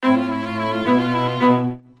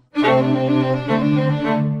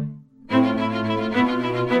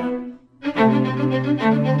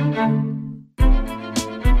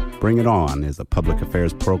It On is a public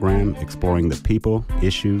affairs program exploring the people,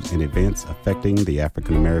 issues, and events affecting the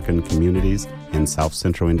African American communities in South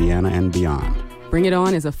Central Indiana and beyond. Bring It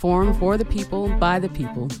On is a forum for the people, by the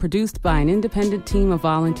people, produced by an independent team of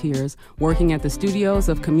volunteers working at the studios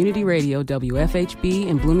of community radio WFHB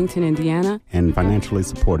in Bloomington, Indiana, and financially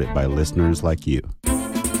supported by listeners like you.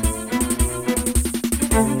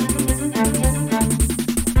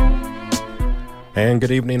 And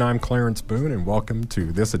good evening, I'm Clarence Boone, and welcome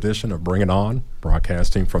to this edition of Bring It On,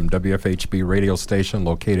 broadcasting from WFHB radio station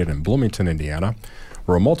located in Bloomington, Indiana.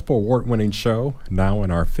 We're a multiple award-winning show, now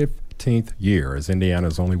in our 15th year as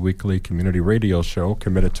Indiana's only weekly community radio show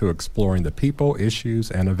committed to exploring the people,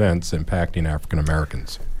 issues, and events impacting African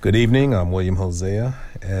Americans. Good evening, I'm William Hosea.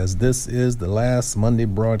 As this is the last Monday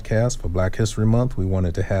broadcast for Black History Month, we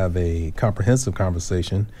wanted to have a comprehensive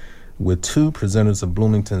conversation with two presenters of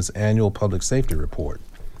Bloomington's annual public safety report.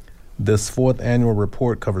 This fourth annual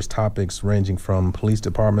report covers topics ranging from police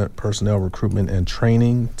department personnel recruitment and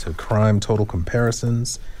training to crime total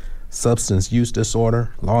comparisons, substance use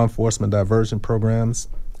disorder, law enforcement diversion programs,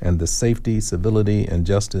 and the Safety, Civility, and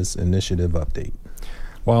Justice Initiative update.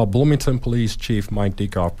 While Bloomington Police Chief Mike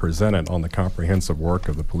Dieckhoff presented on the comprehensive work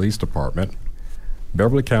of the police department,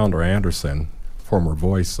 Beverly Calendar Anderson, former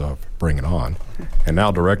voice of Bring It On, and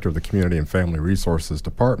now director of the Community and Family Resources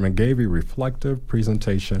Department, gave a reflective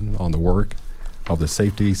presentation on the work of the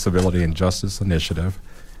Safety, Civility, and Justice Initiative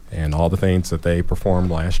and all the things that they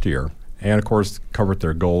performed last year, and of course covered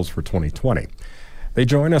their goals for 2020. They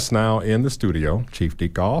join us now in the studio. Chief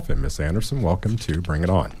Dieckhoff and Ms. Anderson, welcome to Bring It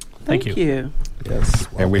On. Thank you. Yes.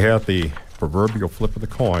 And we have the proverbial flip of the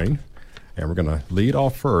coin, and we're going to lead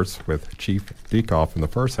off first with Chief Dieckhoff in the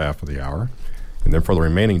first half of the hour. And then for the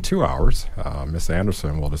remaining 2 hours, Ms.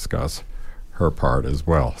 Anderson will discuss her part as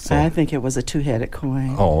well. So, I think it was a two-headed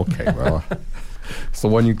coin. Oh, okay. Well, it's the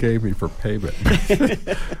one you gave me for payment.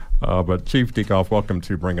 But Chief Dieckhoff, welcome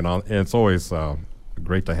to Bring It On. And it's always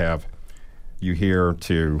great to have you here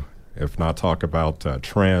to, if not talk about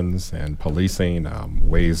trends and policing,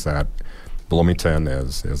 ways that Bloomington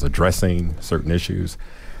is addressing certain issues.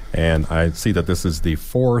 And I see that this is the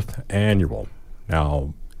fourth annual.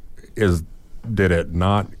 Now, did it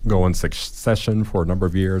not go in succession for a number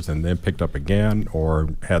of years and then picked up again, or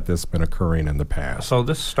had this been occurring in the past? So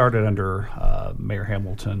this started under Mayor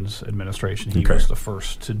Hamilton's administration. He was the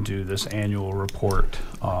first to do this annual report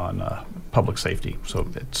on public safety. So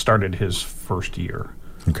it started his first year,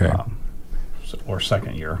 or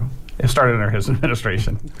second year. It started under his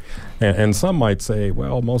administration. And some might say,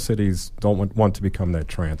 well, most cities don't want to become that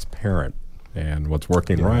transparent and what's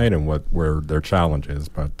working right and where their challenge is,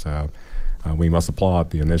 but we must applaud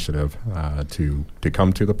the initiative to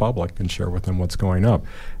come to the public and share with them what's going up.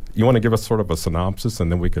 You want to give us sort of a synopsis,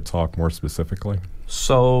 and then we could talk more specifically?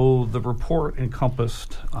 So the report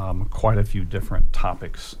encompassed quite a few different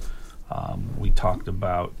topics. We talked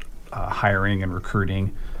about hiring and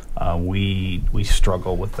recruiting. We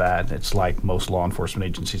struggle with that. It's like most law enforcement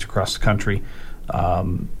agencies across the country.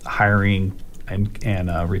 Hiring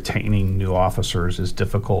and retaining new officers is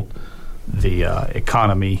difficult. The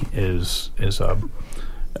economy is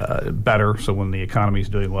better, so when the economy is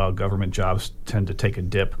doing well, government jobs tend to take a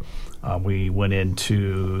dip. We went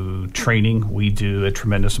into training. We do a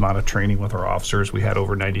tremendous amount of training with our officers. We had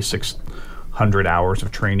over 9,600 hours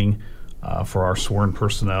of training for our sworn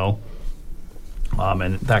personnel,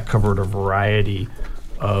 and that covered a variety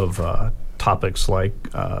of topics like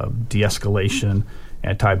de-escalation,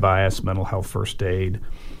 anti-bias, mental health first aid,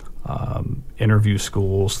 interview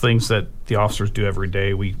schools, things that the officers do every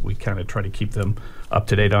day. We kind of try to keep them up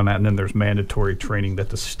to date on that. And then there's mandatory training that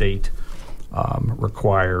the state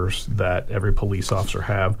requires that every police officer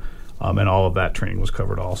have, and all of that training was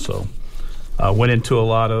covered also. Went into a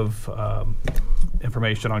lot of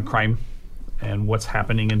information on crime and what's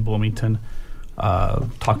happening in Bloomington.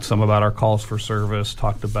 Talked some about our calls for service,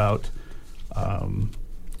 talked about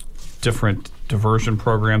different diversion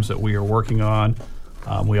programs that we are working on.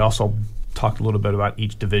 We also talked a little bit about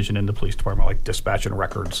each division in the police department, like dispatch and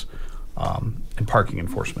records and parking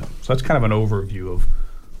enforcement. So that's kind of an overview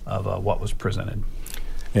of what was presented.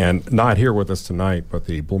 And not here with us tonight, but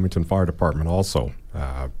the Bloomington Fire Department also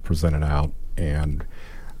presented out. And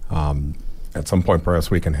at some point, perhaps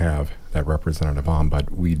we can have that representative on.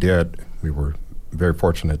 But we were very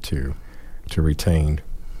fortunate to retain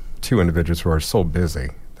two individuals who are so busy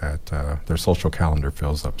that their social calendar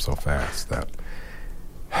fills up so fast that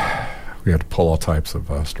we had to pull all types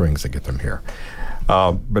of strings to get them here.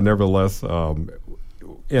 But nevertheless,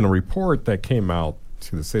 in a report that came out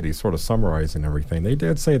to the city, sort of summarizing everything. They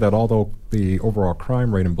did say that although the overall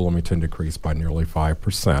crime rate in Bloomington decreased by nearly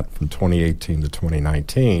 5% from 2018 to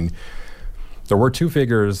 2019, there were two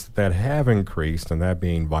figures that have increased, and that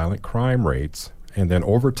being violent crime rates and then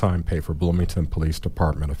overtime pay for Bloomington Police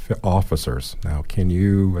Department officers. Now, can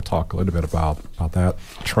you talk a little bit about that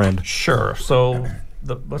trend? Sure. So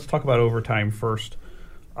let's talk about overtime first.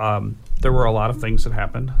 There were a lot of things that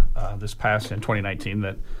happened this past in 2019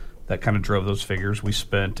 that kind of drove those figures. We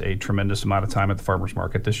spent a tremendous amount of time at the farmers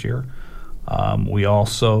market this year. We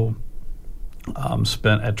also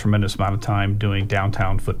spent a tremendous amount of time doing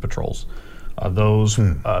downtown foot patrols.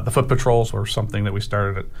 The foot patrols were something that we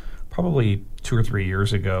started probably 2 or 3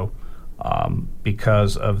 years ago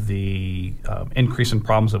because of the increase in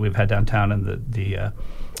problems that we've had downtown and the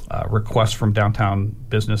requests from downtown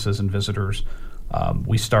businesses and visitors.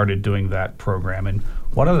 We started doing that program. And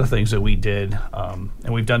one of the things that we did,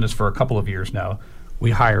 and we've done this for a couple of years now,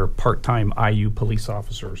 we hire part-time IU police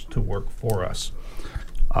officers to work for us.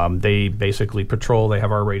 They basically patrol. They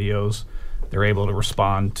have our radios. They're able to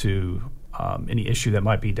respond to any issue that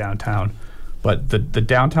might be downtown. But the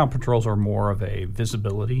downtown patrols are more of a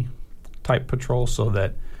visibility type patrol so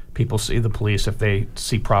that people see the police. If they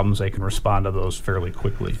see problems, they can respond to those fairly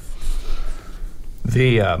quickly.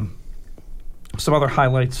 Some other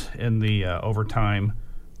highlights in the overtime,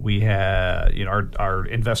 we had our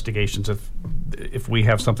investigations. If we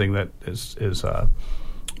have something that is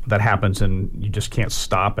that happens and you just can't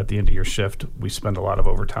stop at the end of your shift, we spend a lot of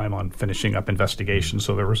overtime on finishing up investigations.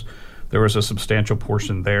 So there was a substantial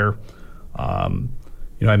portion there.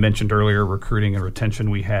 I mentioned earlier recruiting and retention.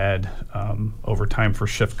 We had overtime for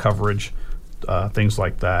shift coverage, things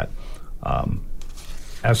like that.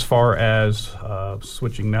 As far as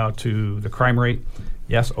switching now to the crime rate,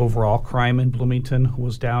 yes, overall crime in Bloomington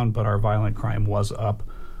was down, but our violent crime was up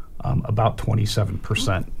about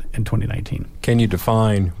 27% in 2019. Can you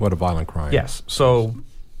define what a violent crime is? Yes. So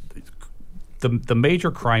the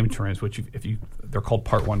major crime trends, which they're called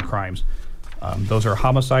Part 1 crimes, those are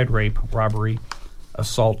homicide, rape, robbery,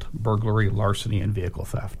 assault, burglary, larceny, and vehicle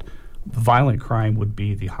theft. Violent crime would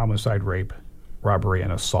be the homicide, rape, robbery,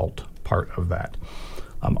 and assault part of that.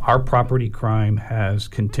 Our property crime has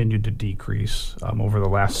continued to decrease over the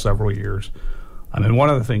last several years. And one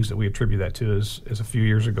of the things that we attribute that to is a few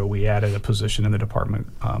years ago we added a position in the department,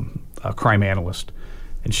 a crime analyst.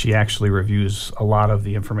 And she actually reviews a lot of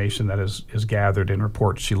the information that is gathered in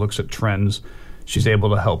reports. She looks at trends. She's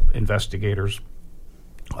able to help investigators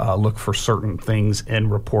look for certain things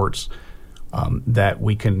in reports that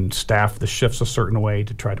we can staff the shifts a certain way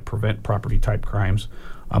to try to prevent property-type crimes.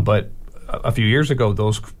 But a few years ago,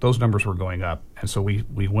 those numbers were going up, and so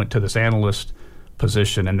we went to this analyst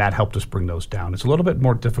position, and that helped us bring those down. It's a little bit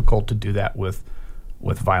more difficult to do that with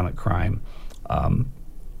violent crime.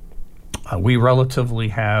 We relatively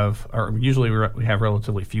have, or usually we have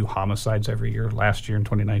relatively few homicides every year. Last year in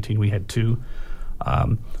 2019, we had 2.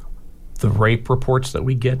 The rape reports that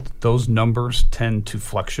we get, those numbers tend to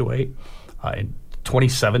fluctuate. In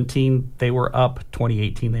 2017, they were up.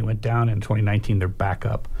 2018, they went down. And 2019, they're back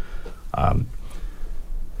up.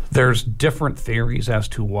 There's different theories as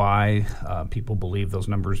to why people believe those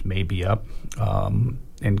numbers may be up.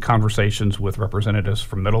 In conversations with representatives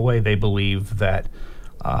from Middleway, they believe that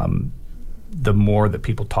the more that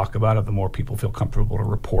people talk about it, the more people feel comfortable to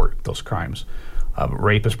report those crimes.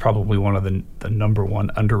 Rape is probably one of the number one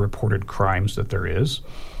underreported crimes that there is.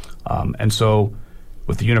 And so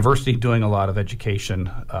with the university doing a lot of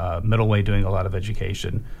education, Middleway doing a lot of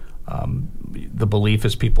education, the belief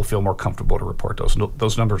is people feel more comfortable to report those.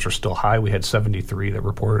 Those numbers are still high. We had 73 that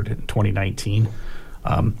reported in 2019.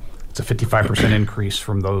 It's a 55% increase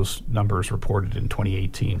from those numbers reported in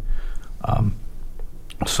 2018.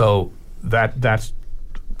 So that's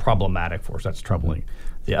problematic for us. That's troubling.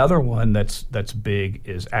 The other one that's big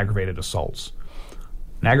is aggravated assaults.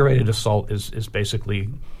 An aggravated assault is basically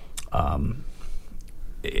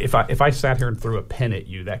if I sat here and threw a pen at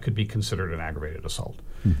you, that could be considered an aggravated assault.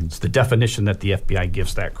 Mm-hmm. It's the definition that the FBI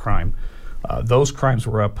gives that crime. Those crimes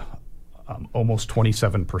were up almost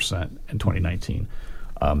 27% in 2019.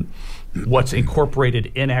 What's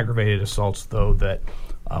incorporated in aggravated assaults, though, that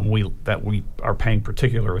we are paying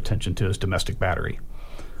particular attention to is domestic battery.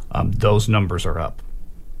 Those numbers are up.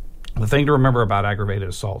 The thing to remember about aggravated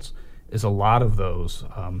assaults is a lot of those,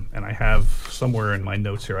 and I have somewhere in my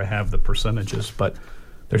notes here, I have the percentages, but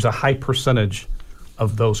there's a high percentage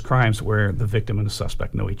of those crimes where the victim and the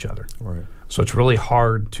suspect know each other. Right. So it's really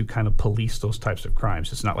hard to kind of police those types of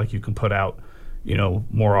crimes. It's not like you can put out,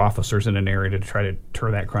 more officers in an area to try to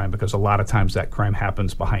deter that crime, because a lot of times that crime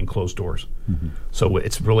happens behind closed doors. So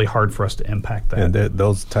it's really hard for us to impact that. And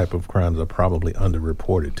those type of crimes are probably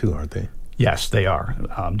underreported too, aren't they? Yes, they are.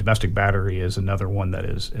 Domestic battery is another one that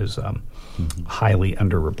is highly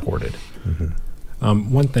underreported.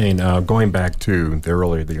 One thing, going back to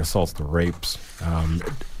the assaults, the rapes,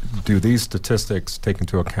 do these statistics take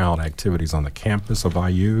into account activities on the campus of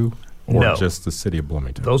IU or No. just the city of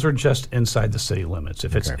Bloomington? Those are just inside the city limits.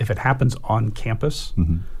 If Okay. if it happens on campus,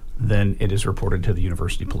 then it is reported to the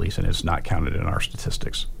university police and it's not counted in our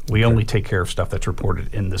statistics. We only take care of stuff that's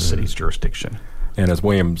reported in the city's jurisdiction. And as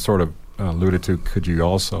William sort of alluded to, could you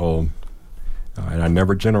also, and I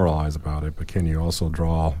never generalize about it, but can you also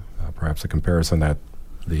draw perhaps a comparison that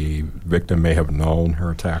the victim may have known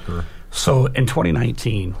her attacker? So in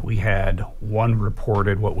 2019, we had one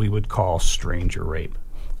reported what we would call stranger rape,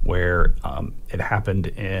 where it happened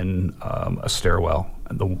in a stairwell.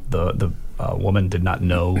 The woman did not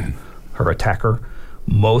know her attacker.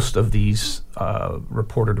 Most of these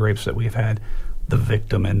reported rapes that we've had, the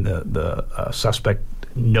victim and the suspect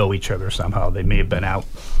know each other somehow. They may have been out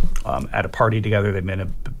at a party together. They may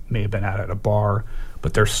have been out at a bar,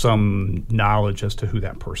 but there's some knowledge as to who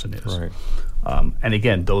that person is. Right. And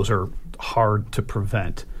again, those are hard to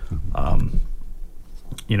prevent.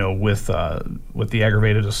 With the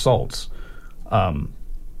aggravated assaults, and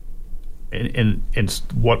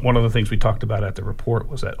one of the things we talked about at the report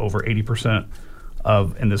was that over 80%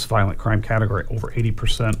 in this violent crime category, over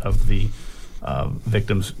 80% of the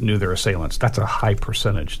victims knew their assailants. That's a high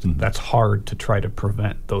percentage. That's hard to try to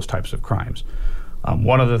prevent those types of crimes.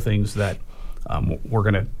 One of the things that we're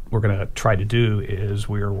gonna try to do is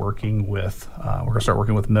we're gonna start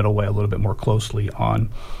working with Middle Way a little bit more closely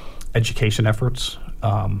on education efforts.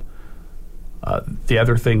 The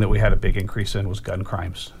other thing that we had a big increase in was gun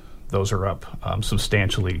crimes. Those are up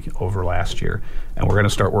substantially over last year, and we're going to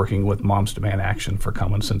start working with Moms Demand Action for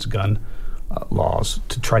common sense gun laws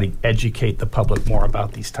to try to educate the public more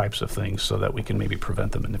about these types of things so that we can maybe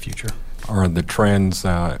prevent them in the future. Are the trends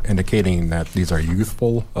indicating that these are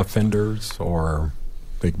youthful offenders, or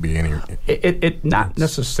they could be any? It not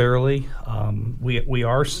necessarily. We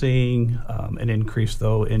are seeing an increase,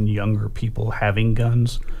 though, in younger people having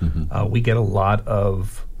guns. We get a lot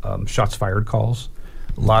of shots fired calls.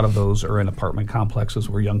 A lot of those are in apartment complexes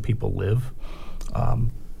where young people live.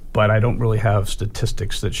 But I don't really have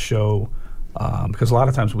statistics that show, because a lot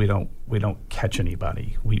of times we don't catch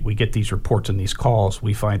anybody. We get these reports and these calls.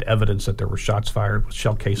 We find evidence that there were shots fired with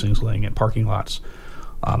shell casings laying in parking lots,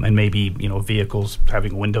 and maybe vehicles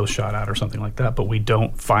having windows shot out or something like that. But we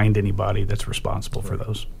don't find anybody that's responsible for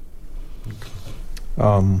those.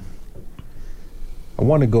 I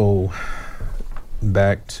want to go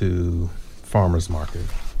back to farmers market.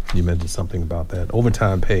 You mentioned something about that.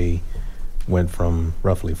 Overtime pay went from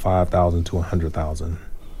roughly $5,000 to $100,000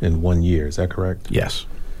 in 1 year. Is that correct? Yes.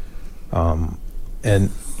 And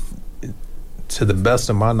to the best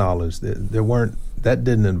of my knowledge, that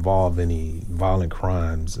didn't involve any violent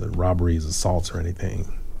crimes, robberies, assaults, or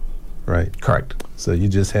anything, right? Correct. So you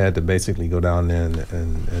just had to basically go down there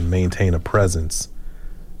and maintain a presence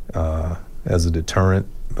as a deterrent,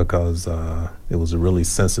 because it was a really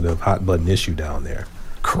sensitive, hot-button issue down there.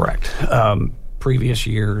 Correct. Previous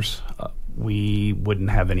years, we wouldn't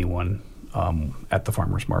have anyone at the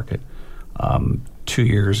farmers market. 2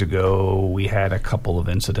 years ago, we had a couple of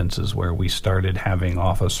incidences where we started having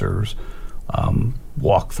officers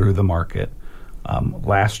walk through the market.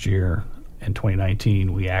 Last year, in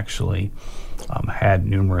 2019, we actually had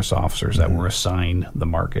numerous officers that were assigned the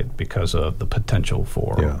market because of the potential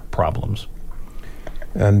for problems.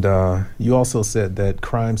 And you also said that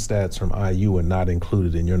crime stats from IU are not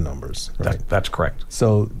included in your numbers, right? That's correct.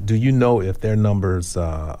 So do you know if their numbers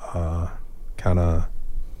kind of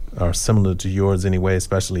are similar to yours anyway,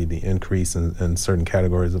 especially the increase in certain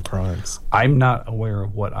categories of crimes? I'm not aware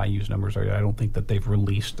of what IU's numbers are. I don't think that they've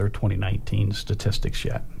released their 2019 statistics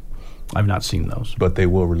yet. I've not seen those. But they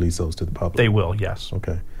will release those to the public? They will, yes.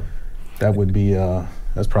 Okay. That would be,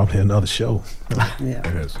 that's probably another show. Yeah.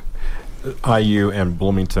 It is. IU and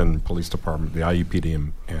Bloomington Police Department, the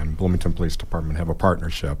IUPD and Bloomington Police Department have a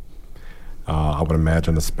partnership. I would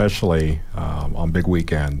imagine, especially on big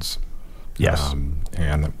weekends. Yes.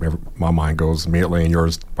 And my mind goes immediately, and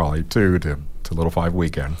yours probably too, to Little Five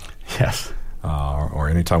Weekend. Yes. Or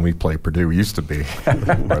anytime we play Purdue used to be.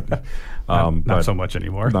 But, not so much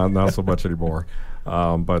anymore. Not so much anymore.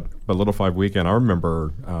 But Little Five Weekend, I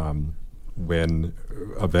remember when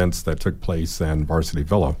events that took place in Varsity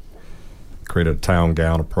Villa created a town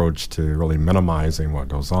gown approach to really minimizing what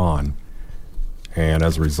goes on. And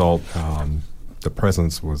as a result, the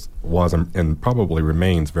presence was and probably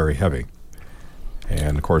remains very heavy.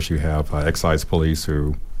 And of course, you have excise police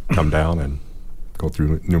who come down and go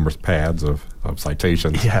through numerous pads of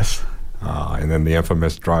citations. Yes. And then the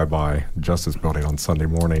infamous drive-by Justice Building on Sunday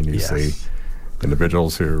morning, you see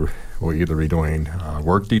individuals who will either be doing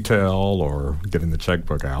work detail or getting the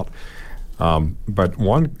checkbook out. But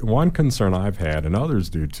one concern I've had, and others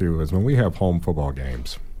do too, is when we have home football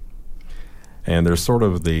games, and there's sort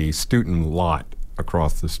of the student lot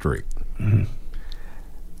across the street. Mm-hmm.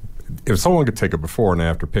 If someone could take a before and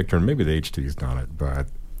after picture, and maybe the HT's done it, but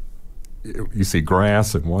you see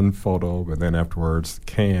grass in one photo, but then afterwards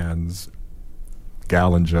cans,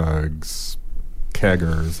 gallon jugs,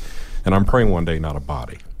 keggers, and I'm praying one day not a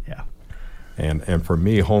body. Yeah. And for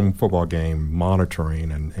me, home football game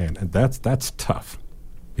monitoring, and that's tough,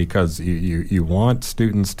 because you want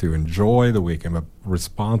students to enjoy the weekend, but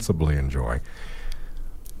responsibly enjoy,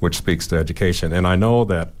 which speaks to education. And I know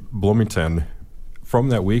that Bloomington, from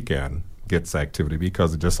that weekend, gets activity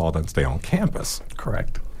because it just all doesn't stay on campus.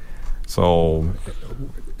 Correct. So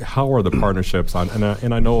how are the partnerships on,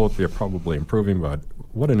 and I know they're probably improving, but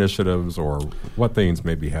what initiatives or what things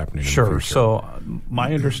may be happening in the future? So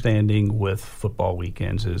my understanding with football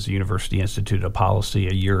weekends is the university instituted a policy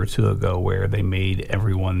a year or two ago where they made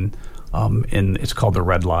everyone it's called the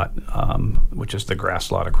red lot, which is the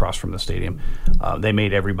grass lot across from the stadium. They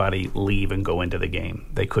made everybody leave and go into the game.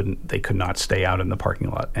 They could not stay out in the parking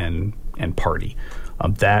lot and party.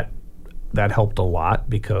 That helped a lot,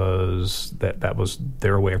 because that was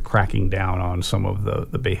their way of cracking down on some of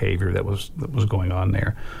the behavior that was going on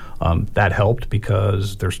there. That helped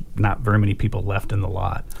because there's not very many people left in the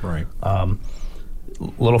lot. Right.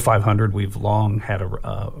 Little 500, we've long had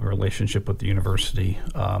a relationship with the university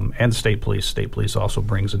and the state police. State police also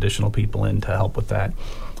brings additional people in to help with that.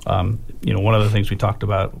 One of the things we talked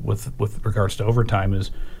about with regards to overtime is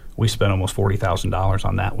we spent almost $40,000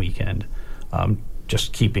 on that weekend,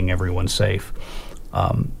 just keeping everyone safe.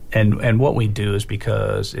 And what we do is,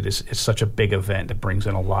 because it's such a big event, it brings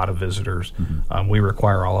in a lot of visitors. Mm-hmm. We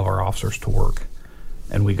require all of our officers to work,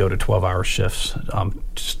 and we go to 12-hour shifts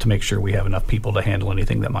just to make sure we have enough people to handle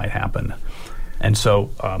anything that might happen. And so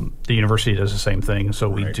the university does the same thing. So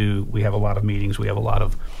we have a lot of meetings. We have a lot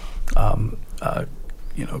of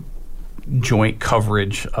joint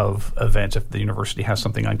coverage of events. If the university has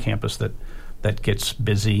something on campus that gets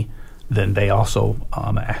busy, then they also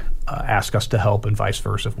ask us to help, and vice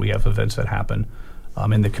versa. If we have events that happen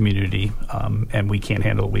in the community and we can't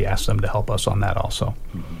handle it, we ask them to help us on that also.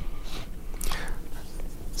 Mm-hmm.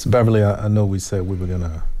 So Beverly, I know we said we were going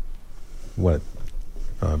to,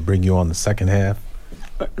 bring you on the second half?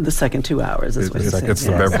 The second 2 hours is what you said. It's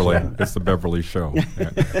the Beverly show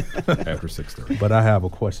after 6:30. But I have a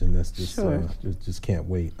question that's just Sure. just can't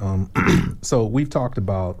wait. So we've talked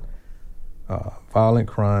about violent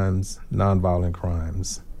crimes, nonviolent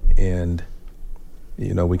crimes, and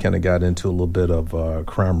we kind of got into a little bit of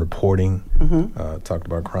crime reporting. Mm-hmm. Talked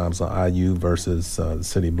about crimes on IU versus the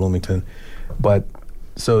city of Bloomington, but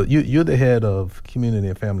so you're the head of Community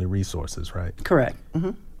and Family Resources, right? Correct.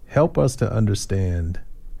 Mm-hmm. Help us to understand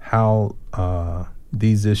how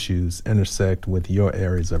these issues intersect with your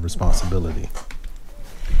areas of responsibility.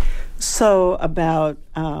 So about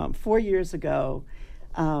 4 years ago,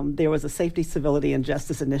 there was a Safety, Civility, and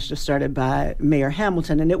Justice initiative started by Mayor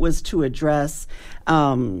Hamilton, and it was to address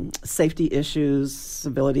safety issues,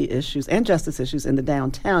 civility issues, and justice issues in the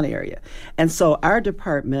downtown area. And so our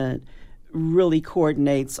department really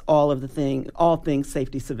coordinates all things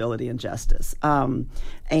safety, civility, and justice.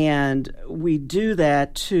 And we do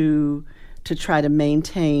that to try to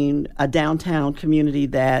maintain a downtown community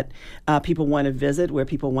that people want to visit, where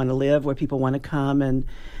people want to live, where people want to come and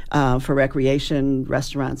for recreation,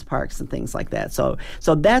 restaurants, parks, and things like that. So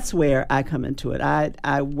that's where I come into it.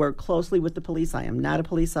 I work closely with the police. I am not a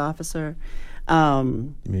police officer.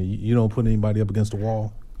 You don't put anybody up against a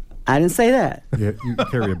wall? I didn't say that. Yeah, you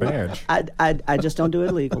carry a badge. I just don't do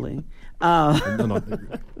it legally. No,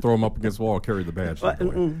 throw them up against the wall, carry the badge.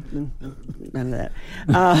 None of that.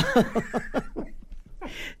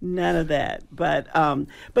 None of that.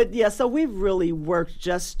 But yeah, so we've really worked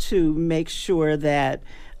just to make sure that,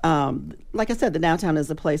 like I said, the downtown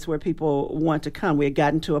is a place where people want to come. We had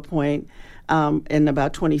gotten to a point in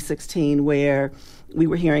about 2016 where we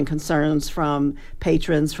were hearing concerns from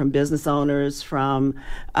patrons, from business owners, from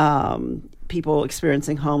people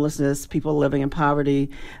experiencing homelessness, people living in poverty,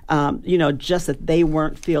 just that they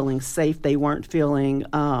weren't feeling safe. They weren't feeling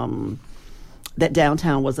that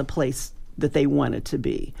downtown was a place that they wanted to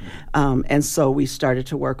be. And so we started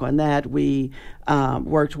to work on that. We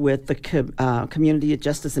worked with the Community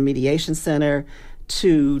Justice and Mediation Center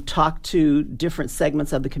to talk to different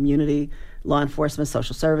segments of the community, law enforcement,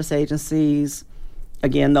 social service agencies,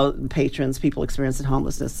 again, those patrons, people experiencing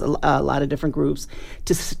homelessness, a lot of different groups,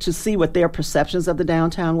 to see what their perceptions of the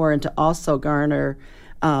downtown were and to also garner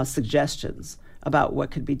suggestions about what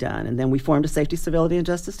could be done. And then we formed a Safety, Civility, and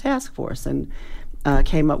Justice Task Force and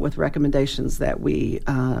came up with recommendations that we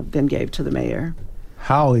then gave to the mayor.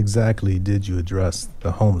 How exactly did you address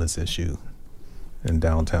the homeless issue in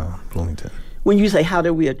downtown Bloomington? When you say how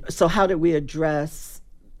did we address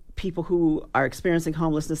people who are experiencing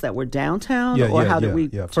homelessness that were downtown, how did we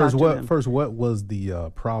talk to them? First, what was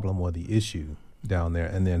the problem or the issue down there,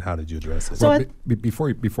 and then how did you address it? So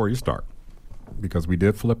before you start, because we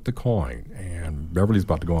did flip the coin, and Beverly's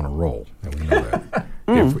about to go on a roll, and we know that.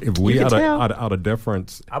 If we out of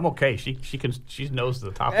deference, I'm okay. She knows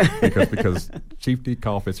the topic because Chief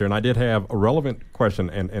Dieckhoff is here, and I did have a relevant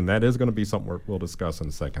question, and that is going to be something we'll discuss in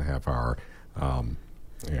the second half hour.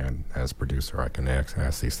 And as producer, I can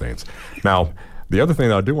ask these things. Now, the other thing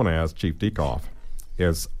that I do want to ask Chief Dieckhoff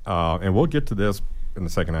is, and we'll get to this in the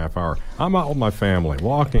second half hour, I'm out with my family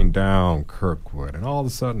walking down Kirkwood, and all of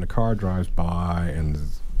a sudden the car drives by and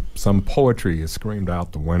some poetry is screamed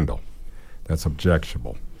out the window. That's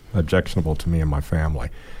objectionable to me and my family.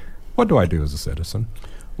 What do I do as a citizen?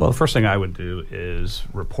 Well, the first thing I would do is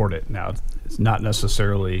report it. Now, it's not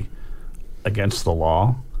necessarily against the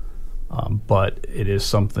law, but it is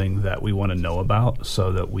something that we want to know about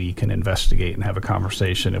so that we can investigate and have a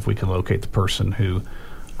conversation if we can locate the person who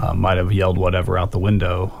might have yelled whatever out the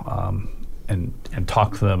window and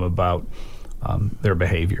talk to them about their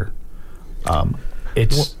behavior. I'm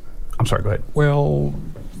sorry, go ahead. Well,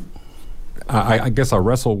 I guess I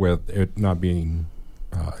wrestle with it not being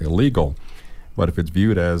illegal, but if it's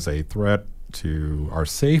viewed as a threat to our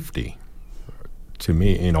safety, to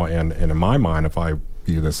me, and in my mind, if I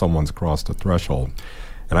view that someone's crossed the threshold,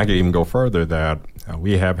 and I could even go further that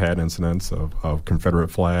we have had incidents of Confederate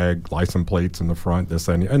flag, license plates in the front, this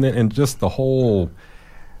and just the whole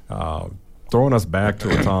throwing us back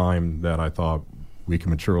to a time that I thought we can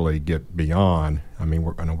maturely get beyond. I mean,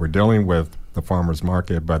 we're dealing with the farmers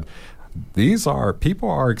market, but people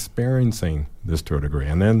are experiencing this to a degree,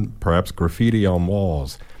 and then perhaps graffiti on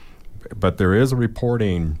walls. But there is a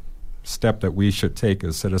reporting step that we should take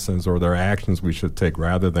as citizens, or there are actions we should take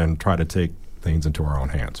rather than try to take things into our own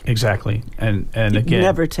hands. Exactly. And again,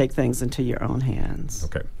 never take things into your own hands.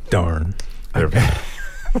 Okay. Darn.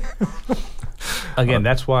 Again,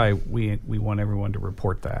 that's why we want everyone to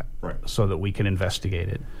report that, right, so that we can investigate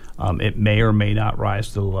it. It may or may not rise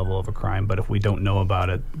to the level of a crime, but if we don't know about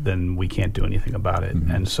it, then we can't do anything about it.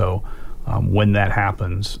 Mm-hmm. And so when that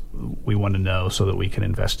happens, we want to know so that we can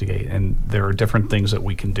investigate. And there are different things that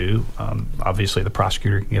we can do. Obviously, the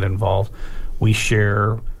prosecutor can get involved. We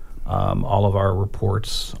share all of our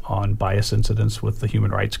reports on bias incidents with the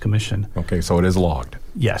Human Rights Commission. Okay, so it is logged.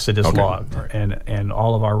 Yes, it is logged. Right. And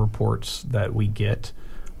all of our reports that we get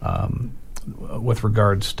with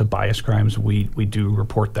regards to bias crimes, we do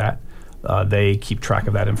report that. They keep track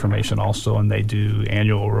of that information also, and they do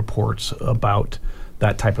annual reports about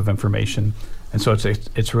that type of information. And so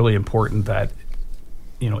it's really important that,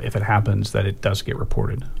 if it happens, that it does get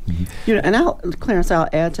reported. Mm-hmm. And Clarence, I'll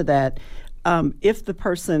add to that. If the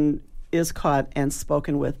person is caught and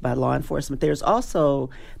spoken with by law enforcement, there's also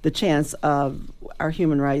the chance of our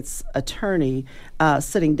human rights attorney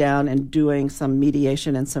sitting down and doing some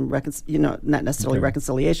mediation and some not necessarily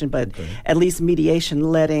reconciliation, but at least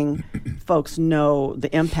mediation, letting folks know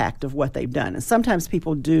the impact of what they've done. And sometimes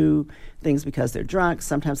people do things because they're drunk.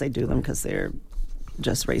 Sometimes they do them because they're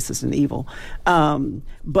just racist and evil.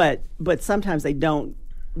 But sometimes they don't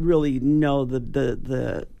really know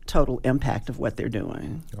the total impact of what they're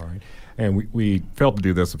doing. All right. And we failed to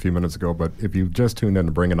do this a few minutes ago, but if you just tuned in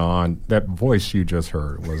to Bring It On, that voice you just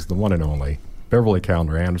heard was the one and only Beverly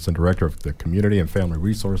Calendar Anderson, Director of the Community and Family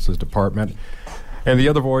Resources Department. And the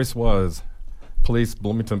other voice was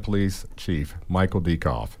Bloomington Police Chief Michael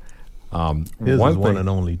Dieckhoff. His is one and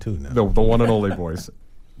only, too, now. The one and only voice,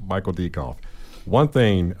 Michael Dieckhoff. One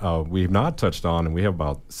thing we've not touched on, and we have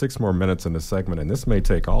about 6 more minutes in this segment, and this may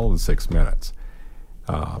take all of the 6 minutes.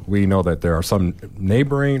 We know that there are some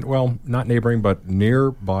not neighboring, but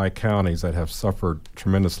nearby counties that have suffered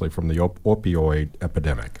tremendously from the opioid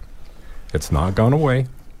epidemic. It's not gone away.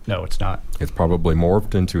 No, it's not. It's probably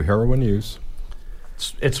morphed into heroin use.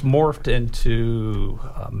 It's morphed into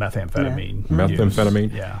methamphetamine. Yeah.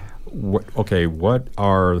 Methamphetamine? Yeah. What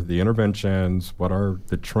are the interventions? What are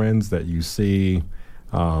the trends that you see?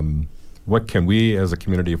 what can we as a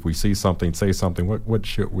community, if we see something, say something, what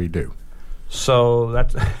should we do? So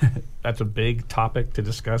that's a big topic to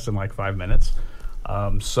discuss in like 5 minutes.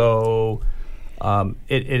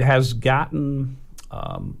 It has gotten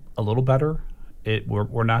a little better.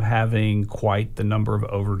 We're not having quite the number of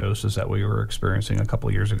overdoses that we were experiencing a couple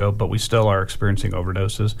of years ago, but we still are experiencing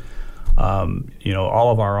overdoses.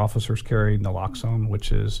 All of our officers carry naloxone,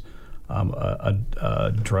 which is a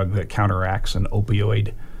drug that counteracts an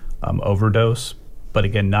opioid overdose. But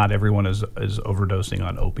again, not everyone is overdosing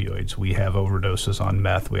on opioids. We have overdoses on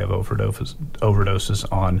meth. We have overdoses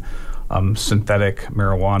on synthetic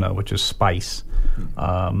marijuana, which is spice.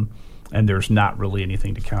 And there's not really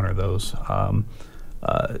anything to counter those. There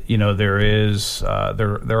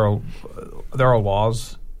are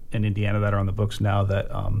laws in Indiana that are on the books now that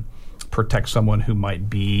protect someone who might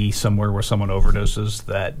be somewhere where someone overdoses,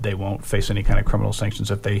 that they won't face any kind of criminal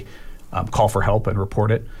sanctions if they call for help and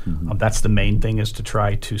report it. Mm-hmm. That's the main thing, is to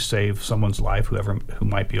try to save someone's life, who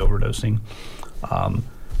might be overdosing.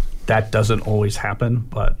 That doesn't always happen,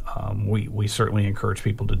 but we certainly encourage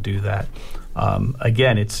people to do that.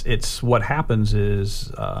 Again, it's what happens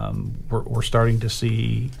is we're starting to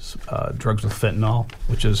see drugs with fentanyl,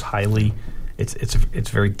 which is it's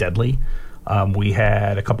very deadly. We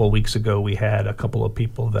had a couple of weeks ago, we had a couple of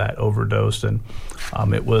people that overdosed, and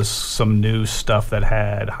it was some new stuff that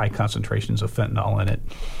had high concentrations of fentanyl in it.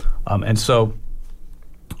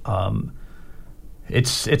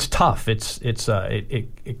 It's tough.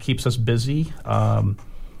 It keeps us busy.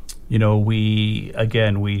 We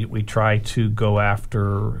try to go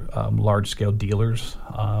after large scale dealers.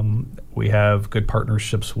 We have good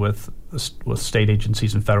partnerships with state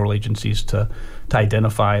agencies and federal agencies to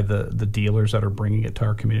identify the dealers that are bringing it to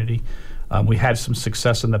our community. We had some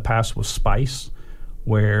success in the past with spice,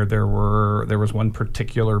 where there was one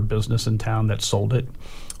particular business in town that sold it.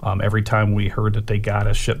 Every time we heard that they got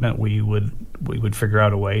a shipment, we would figure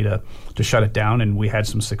out a way to shut it down, and we had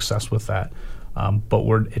some success with that. But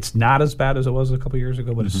it's not as bad as it was a couple of years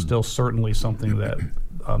ago, but it's still certainly something that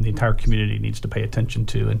the entire community needs to pay attention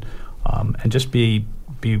to, and just be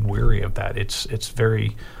wary of that. It's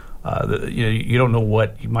very you don't know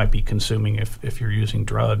what you might be consuming if you're using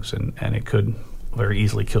drugs, and it could very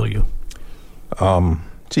easily kill you.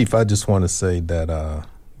 Chief, I just want to say that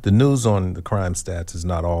the news on the crime stats is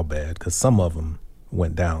not all bad, because some of them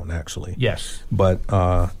went down, actually. Yes. But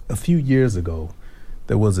a few years ago,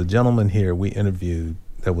 there was a gentleman here we interviewed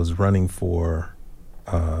that was running for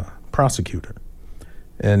prosecutor.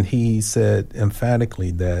 And he said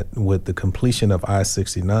emphatically that with the completion of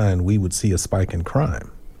I-69, we would see a spike in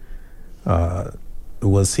crime.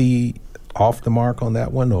 Was he off the mark on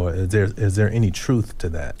that one, or is there any truth to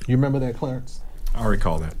that? You remember that, Clarence? I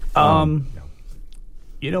recall that.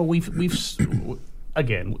 We've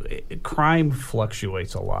again, crime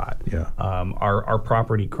fluctuates a lot. Yeah. Our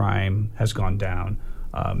property crime has gone down.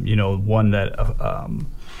 One that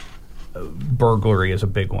burglary is a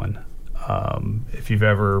big one. If you've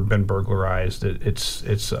ever been burglarized, it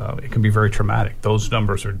can be very traumatic. Those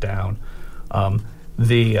numbers are down. Some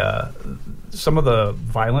of the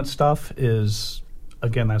violent stuff is,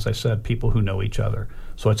 again, as I said, people who know each other.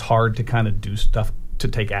 So it's hard to kind of do stuff to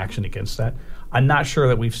take action against that. I'm not sure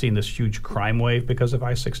that we've seen this huge crime wave because of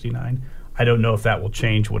I-69. I don't know if that will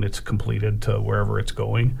change when it's completed to wherever it's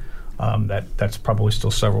going. That's probably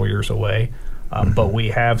still several years away. But we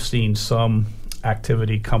have seen some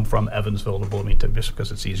activity come from Evansville to Bloomington just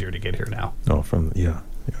because it's easier to get here now. Oh, yeah.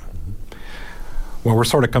 Well, we're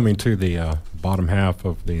sort of coming to the bottom half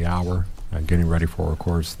of the hour, getting ready for, of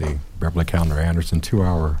course, the Beverly Calendar Anderson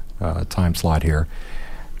 2-hour time slot here.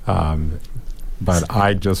 But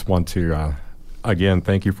I just want to, again,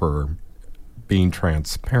 thank you for being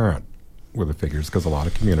transparent with the figures, because a lot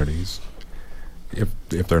of communities,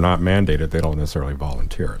 if they're not mandated, they don't necessarily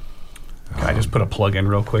volunteer it. Can I just put a plug in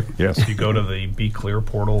real quick? Yes. If you go to the Be Clear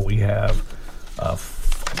portal, we have, I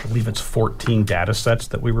believe it's 14 data sets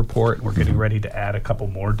that we report. We're getting ready to add a couple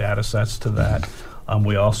more data sets to that.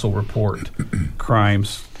 We also report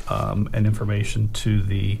crimes and information to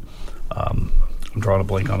the, I'm drawing a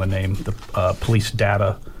blank on the name, the police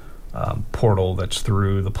data portal that's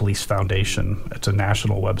through the Police Foundation. It's a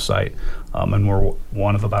national website, and we're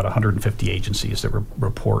one of about 150 agencies that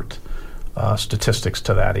report statistics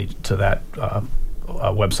to that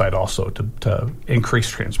website also to increase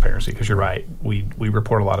transparency, because you're right, we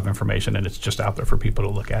report a lot of information and it's just out there for people to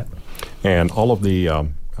look at. And all of the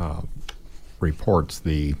reports,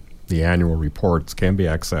 the annual reports, can be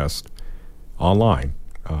accessed online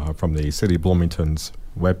from the City of Bloomington's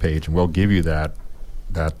webpage, and we'll give you that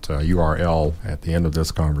URL at the end of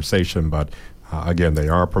this conversation. But again, they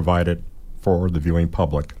are provided for the viewing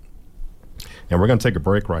public. And we're going to take a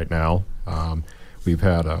break right now. We've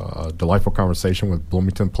had a delightful conversation with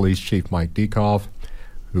Bloomington Police Chief Mike Dieckhoff,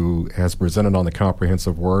 who has presented on the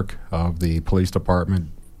comprehensive work of the police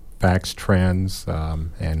department, facts, trends,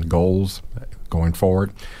 and goals going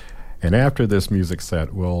forward. And after this music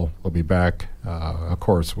set, we'll be back, of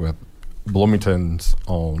course, with Bloomington's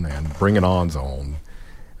own and Bring It On's own,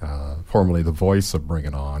 formerly the voice of Bring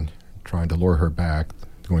It On, trying to lure her back,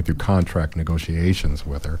 going through contract negotiations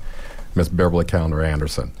with her, Miss Beverly Calendar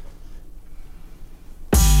Anderson.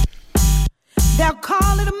 They'll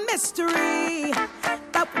call it a mystery,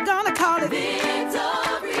 but we're gonna call it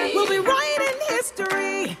victory. We'll be writing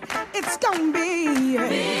history. It's gonna be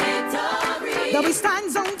victory. There'll be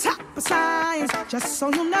signs on top of signs, just so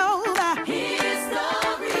you know that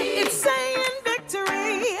history. It's saying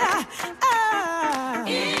victory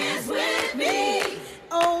is with me.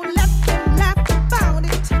 Oh, let them laugh about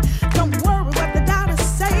it. Don't worry what the doubt is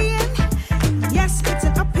saying. Yes, it's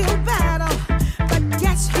an uphill battle, but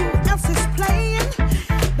guess who else is playing?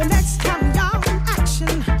 The next time y'all in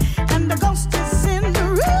action and the ghost is in the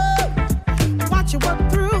room, watch it work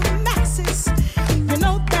through masses. You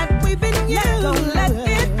know that we've been used. Let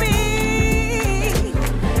it be.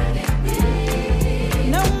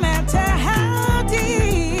 No matter how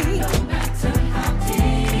deep.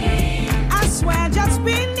 I swear just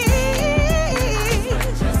beneath.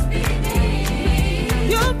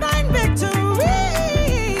 You'll find victory.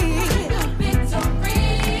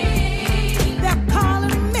 They're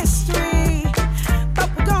calling a mystery, but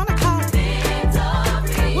we're gonna call it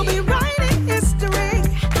victory. We'll be writing history.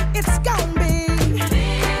 It's gonna be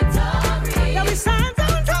victory. There'll be signs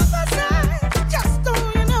on top of signs, just so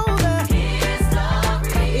you know the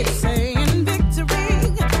history. It's saying victory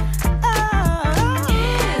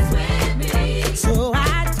is with me. So I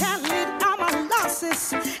tallied all my losses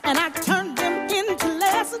and I turned them into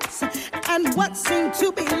lessons. And what seemed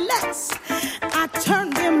to be less, I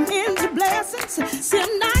turned them into blessings. Sin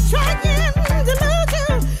I trying to lose you,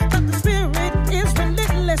 but the spirit is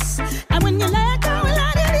relentless. And when you let go and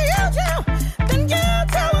let it use you, then you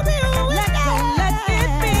tell me let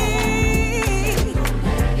it be.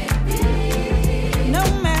 No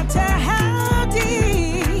matter how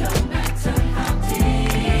deep.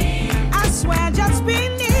 I swear just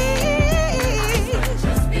beneath.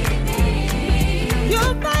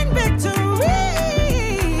 You'll find victory.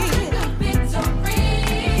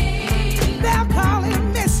 They'll call it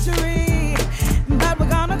mystery, but we're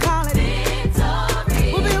gonna call it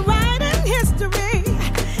victory. We'll be writing history.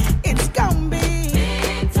 It's gonna be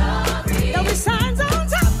victory. There'll be signs on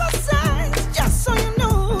top of signs, just so you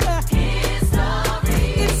know the history.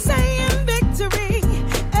 It's saying victory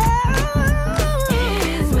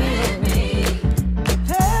is with me.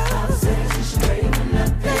 I'll set you straight for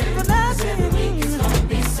nothing. Said we can gonna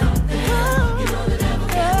be something. You know the devil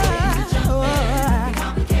can't make you jump in.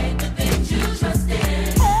 Complicate the things you trust in.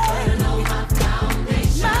 Better know my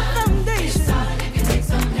foundation. My foundation. Solid if you take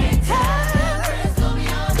some hits. Prayers go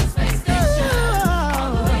beyond the space station. All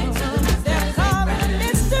the way to the master's They're calling it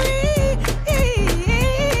mystery.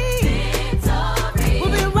 victory.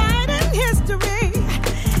 We'll be writing history.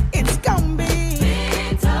 It's gonna be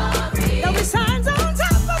victory. There'll be signs on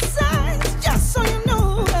top of signs, just so you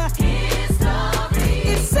know the history.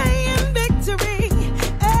 It's saying victory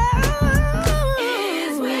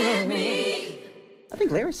is with me. I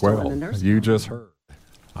think Larry's still in the Well, nursing you home. just heard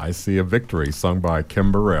I See a Victory, sung by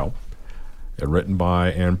Kim Burrell, and written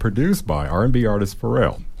by and produced by R&B artist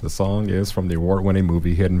Pharrell. The song is from the award-winning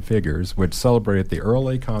movie Hidden Figures, which celebrated the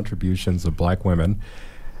early contributions of black women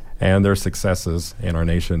and their successes in our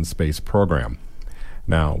nation's space program.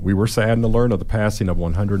 Now, we were saddened to learn of the passing of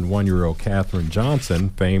 101-year-old Katherine Johnson,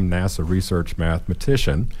 famed NASA research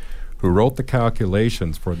mathematician, who wrote the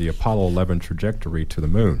calculations for the Apollo 11 trajectory to the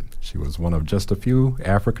moon. She was one of just a few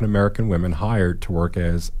African-American women hired to work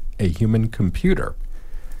as a human computer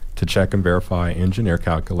to check and verify engineer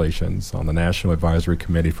calculations on the National Advisory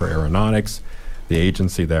Committee for Aeronautics, the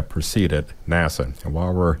agency that preceded NASA. And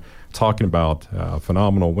while we're talking about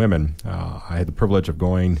phenomenal women, I had the privilege of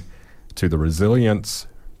going to the Resilience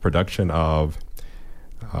production of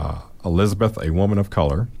Elizabeth, a Woman of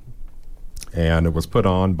Color, and it was put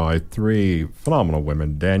on by three phenomenal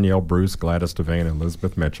women, Danielle Bruce, Gladys Devane, and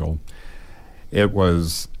Elizabeth Mitchell.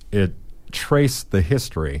 It traced the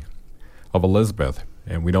history of Elizabeth,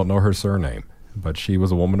 and we don't know her surname, but she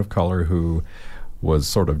was a woman of color who was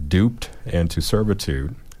sort of duped into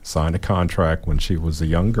servitude, signed a contract when she was a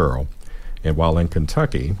young girl, and while in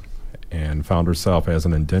Kentucky, and found herself as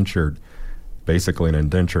basically an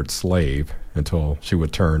indentured slave until she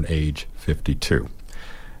would turn age 52.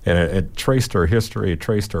 And it traced her history, it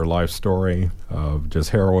traced her life story of just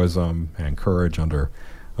heroism and courage under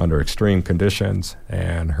extreme conditions,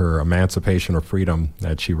 and her emancipation or freedom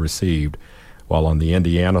that she received while on the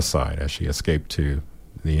Indiana side as she escaped to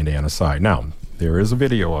the Indiana side. Now, there is a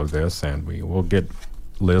video of this, and we will get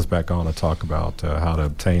Liz back on to talk about how to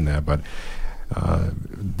obtain that, but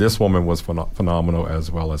this woman was phenomenal, as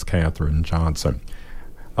well as Katherine Johnson.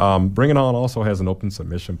 Bring It On also has an open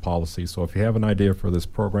submission policy, so if you have an idea for this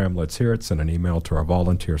program, let's hear it. Send an email to our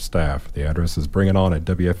volunteer staff. The address is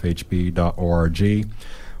bringiton@wfhb.org.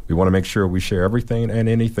 We want to make sure we share everything and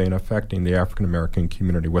anything affecting the African American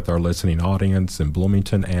community with our listening audience in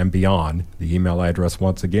Bloomington and beyond. The email address,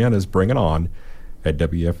 once again, is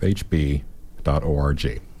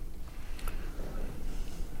bringiton@wfhb.org.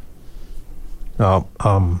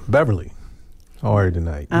 Beverly, how are you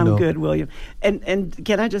tonight? I'm good, William. And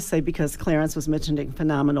can I just say, because Clarence was mentioning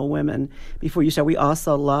phenomenal women before you started, we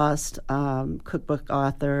also lost cookbook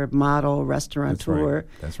author, model, restaurateur,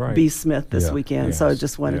 That's right. B. Smith this weekend. Yes. So I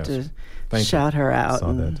just wanted to shout her out. I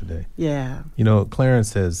saw that today. Yeah.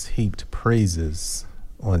 Clarence has heaped praises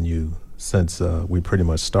on you since we pretty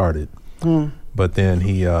much started. But then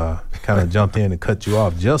he kind of jumped in and cut you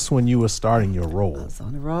off just when you were starting your role. I was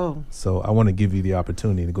on a roll. So I want to give you the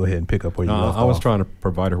opportunity to go ahead and pick up where you left off. I was trying to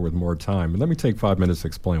provide her with more time. But let me take 5 minutes to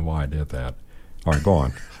explain why I did that. All right, go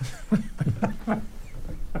on.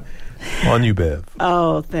 On you, Bev.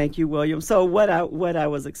 Oh, thank you, William. So what I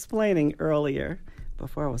was explaining earlier,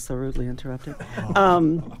 before I was so rudely interrupted,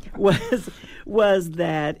 was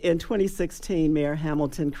that in 2016, Mayor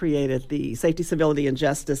Hamilton created the Safety, Civility, and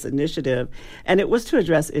Justice Initiative, and it was to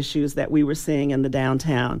address issues that we were seeing in the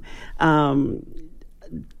downtown.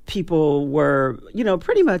 People were,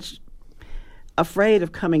 pretty much afraid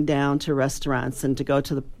of coming down to restaurants and to go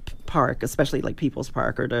to the park, especially like People's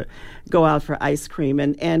Park, or to go out for ice cream.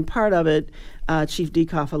 And part of it, Chief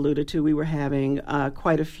Dieckhoff alluded to, we were having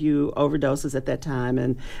quite a few overdoses at that time,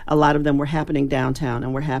 and a lot of them were happening downtown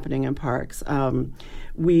and were happening in parks.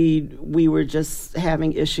 We were just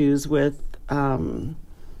having issues with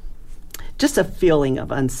just a feeling of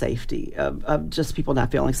unsafety, of just people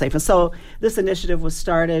not feeling safe. And so this initiative was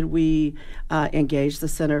started. We engaged the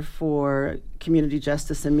Center for Community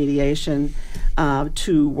Justice and Mediation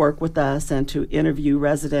to work with us and to interview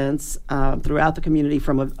residents throughout the community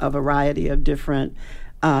from a variety of different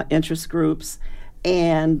interest groups,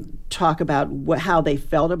 and talk about how they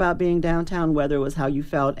felt about being downtown, whether it was how you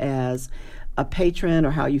felt as a patron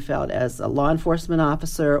or how you felt as a law enforcement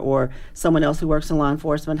officer or someone else who works in law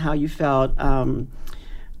enforcement, how you felt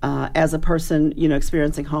as a person,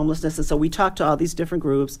 experiencing homelessness. And so we talked to all these different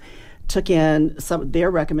groups, took in some of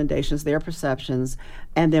their recommendations, their perceptions,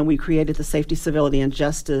 and then we created the Safety, Civility, and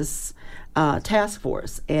Justice Task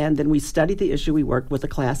Force. And then we studied the issue. We worked with a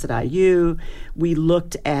class at IU. We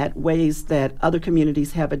looked at ways that other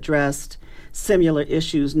communities have addressed similar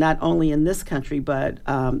issues, not only in this country, but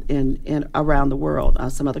in around the world,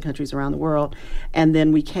 some other countries around the world. And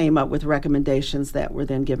then we came up with recommendations that were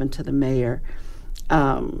then given to the mayor.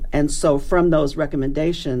 And so from those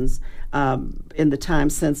recommendations, in the time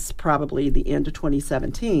since probably the end of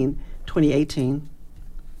 2018,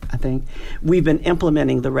 I think, we've been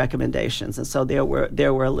implementing the recommendations. And so there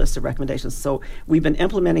were a list of recommendations. So we've been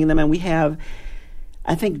implementing them, and we have,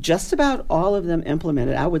 I think, just about all of them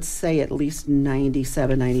implemented. I would say at least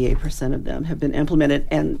 98% of them have been implemented.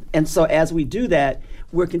 And so as we do that,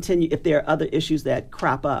 we're if there are other issues that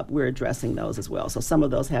crop up, we're addressing those as well. So some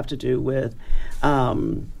of those have to do with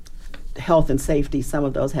health and safety. Some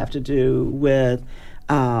of those have to do with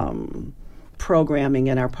programming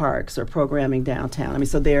in our parks or programming downtown. I mean,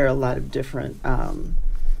 so there are a lot of different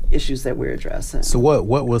issues that we're addressing. So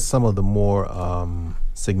what was some of the more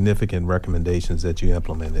significant recommendations that you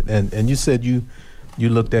implemented? And you said you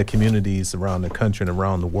looked at communities around the country and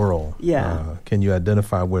around the world. Yeah. Can you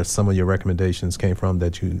identify where some of your recommendations came from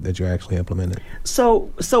that you actually implemented?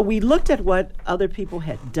 So we looked at what other people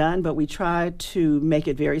had done, but we tried to make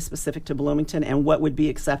it very specific to Bloomington and what would be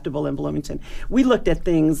acceptable in Bloomington. We looked at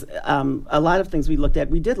things, a lot of things we looked at.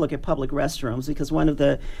 We did look at public restrooms, because one of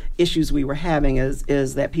the issues we were having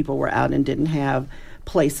is that people were out and didn't have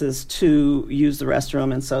places to use the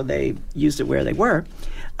restroom, and so they used it where they were.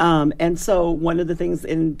 And so one of the things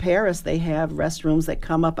in Paris, they have restrooms that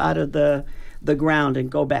come up out of the ground and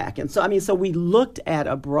go back. And so, so we looked at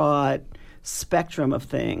a broad spectrum of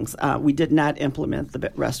things. We did not implement the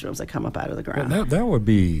restrooms that come up out of the ground. Well, that would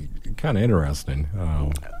be kind of interesting.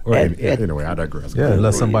 Anyway, I digress. Yeah,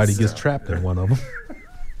 unless somebody gets trapped in one of them.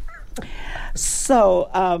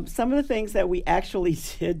 So some of the things that we actually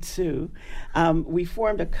did too, we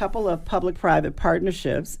formed a couple of public-private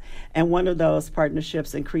partnerships, and one of those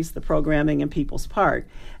partnerships increased the programming in People's Park.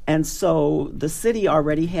 And so the city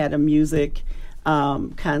already had a music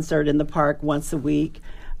concert in the park once a week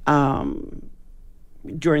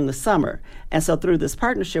during the summer. And so through this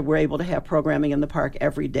partnership, we're able to have programming in the park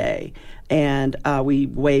every day. And we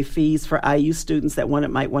waive fees for IU students that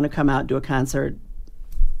might want to come out, do a concert,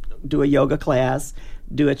 do a yoga class,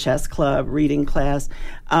 do a chess club, reading class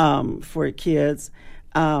for kids.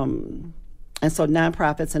 And so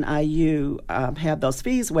nonprofits and IU have those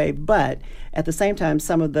fees waived, but at the same time,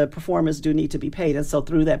 some of the performers do need to be paid. And so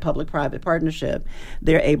through that public-private partnership,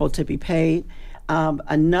 they're able to be paid.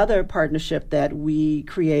 Another partnership that we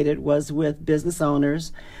created was with business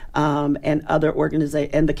owners and other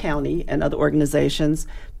and the county and other organizations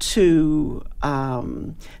to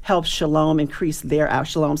help Shalom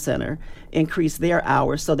Shalom Center increase their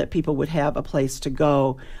hours so that people would have a place to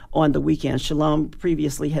go on the weekend. Shalom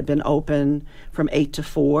previously had been open from 8 to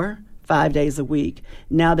 4, 5 days a week.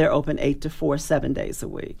 Now they're open 8 to 4, 7 days a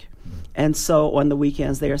week. And so on the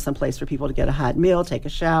weekends, there's some place for people to get a hot meal, take a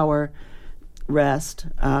shower, rest.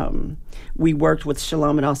 We worked with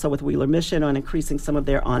Shalom and also with Wheeler Mission on increasing some of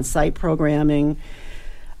their on-site programming.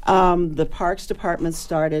 The Parks Department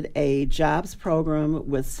started a jobs program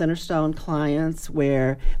with Centerstone clients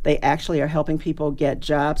where they actually are helping people get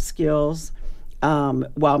job skills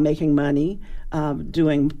while making money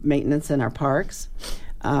doing maintenance in our parks.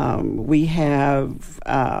 We have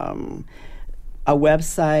a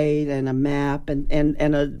website and a map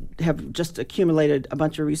and have just accumulated a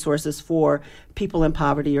bunch of resources for people in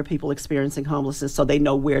poverty or people experiencing homelessness so they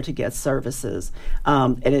know where to get services.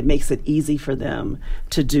 And it makes it easy for them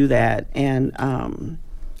to do that and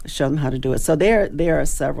show them how to do it. So there are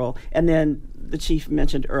several. And then the chief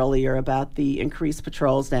mentioned earlier about the increased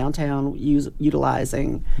patrols downtown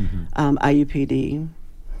utilizing IUPD.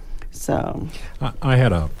 So I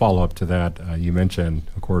had a follow-up to that. You mentioned,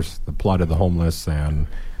 of course, the plight of the homeless and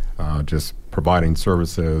just providing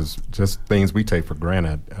services, just things we take for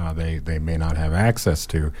granted they may not have access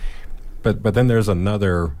to. But then there's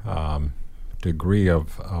another degree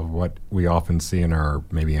of what we often see and are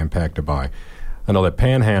maybe impacted by. I know that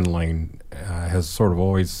panhandling has sort of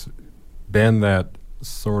always been that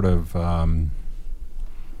sort of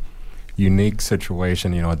unique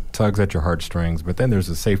situation, it tugs at your heartstrings, but then there's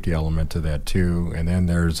a safety element to that too, and then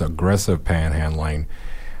there's aggressive panhandling.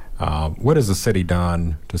 What has the city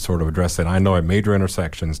done to sort of address that? I know at major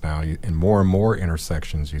intersections now, and more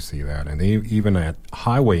intersections you see that, and even at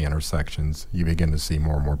highway intersections, you begin to see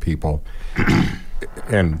more and more people.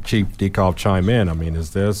 And Chief Dieckhoff, chime in. I mean,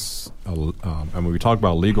 is this, we talk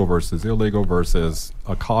about legal versus illegal versus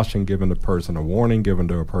a caution given to a person, a warning given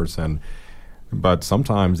to a person, but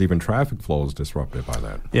sometimes even traffic flow is disrupted by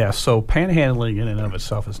that. Yeah, so panhandling in and of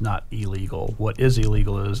itself is not illegal. What is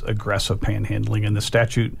illegal is aggressive panhandling, and the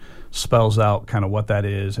statute spells out kind of what that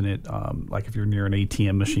is, and it, like if you're near an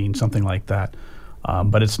ATM machine, something like that.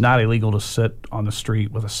 But it's not illegal to sit on the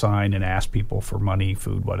street with a sign and ask people for money,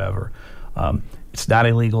 food, whatever. It's not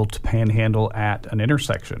illegal to panhandle at an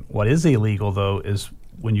intersection. What is illegal, though, is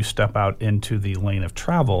when you step out into the lane of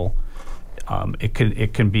travel,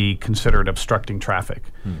 it can be considered obstructing traffic.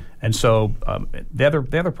 And so the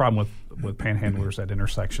other problem with panhandlers at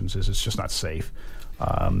intersections is it's just not safe.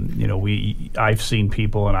 I've seen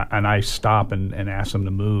people and I stop and ask them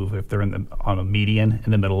to move if they're on a median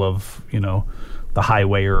in the middle of the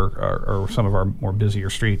highway or some of our more busier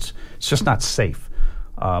streets. It's just not safe.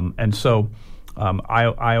 And so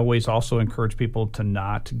I always also encourage people to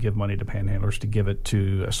not give money to panhandlers, to give it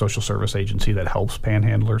to a social service agency that helps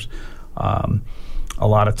panhandlers. A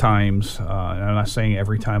lot of times, and I'm not saying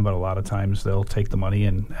every time, but a lot of times they'll take the money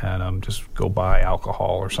and just go buy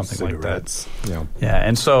alcohol or something Cigarettes. like that. Yeah,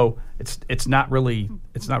 and so it's not really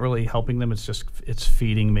helping them. It's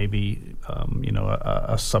feeding maybe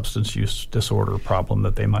a substance use disorder problem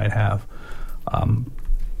that they might have.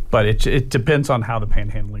 But it depends on how the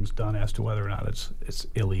panhandling's done as to whether or not it's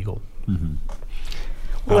illegal. Mm-hmm.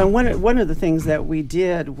 Well, and one of the things that we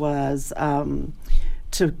did was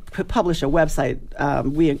to publish a website.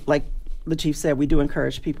 We, like the chief said, we do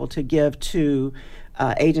encourage people to give to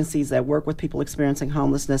agencies that work with people experiencing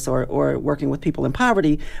homelessness or working with people in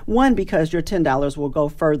poverty. One, because your $10 will go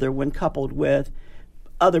further when coupled with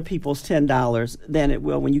other people's $10 than it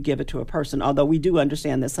will when you give it to a person. Although we do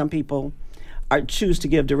understand that some people choose to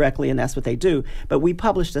give directly, and that's what they do. But we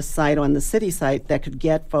published a site on the city site that could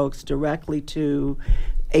get folks directly to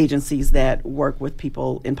agencies that work with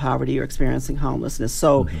people in poverty or experiencing homelessness.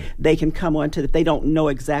 So they can come on to, if they don't know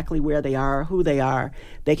exactly where they are, who they are,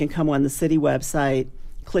 they can come on the city website,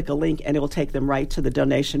 click a link, and it will take them right to the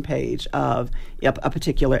donation page of a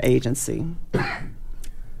particular agency.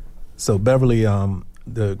 So, Beverly,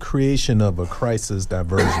 the creation of a crisis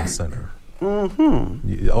diversion center.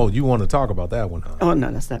 You want to talk about that one, huh? Oh,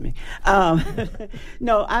 no, that's not me.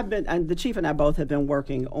 No, the chief and I both have been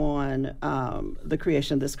working on the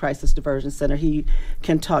creation of this crisis diversion center. He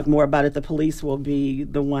can talk more about it. The police will be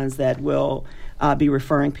the ones that will be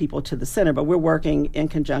referring people to the center, but we're working in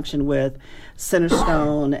conjunction with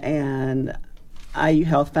Centerstone and IU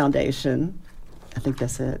Health Foundation. I think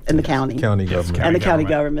that's it. And the county. County government. And the county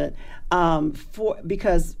government.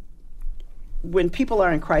 Because when people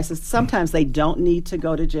are in crisis, sometimes they don't need to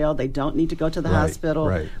go to jail. They don't need to go to the hospital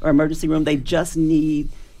or emergency room. They just need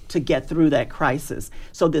to get through that crisis.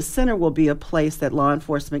 So this center will be a place that law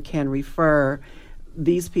enforcement can refer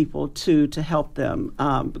these people to help them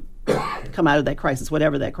come out of that crisis,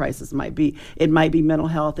 whatever that crisis might be. It might be mental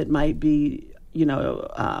health. It might be,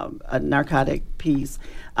 a narcotic piece.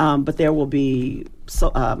 But there will be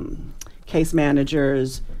case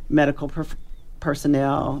managers, medical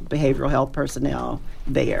personnel, behavioral health personnel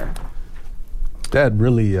there. That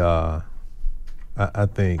really, I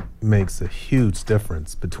think, makes a huge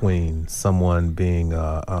difference between someone being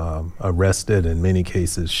arrested, in many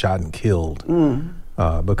cases shot and killed,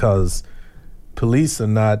 because police are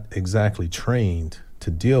not exactly trained to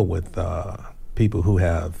deal with people who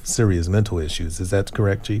have serious mental issues. Is that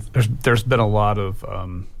correct, Chief? There's been a lot of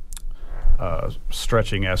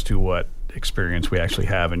stretching as to what experience we actually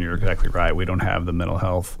have, and you're exactly right. We don't have the mental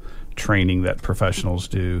health training that professionals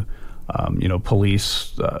do.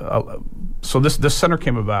 Police. So this center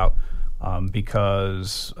came about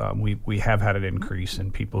because we have had an increase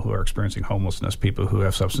in people who are experiencing homelessness, people who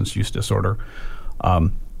have substance use disorder.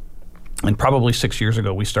 And probably 6 years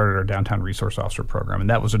ago, we started our Downtown Resource Officer program, and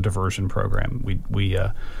that was a diversion program.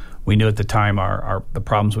 We knew at the time the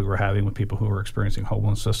problems we were having with people who were experiencing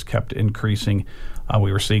homelessness kept increasing.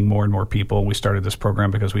 We were seeing more and more people. We started this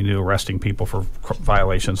program because we knew arresting people for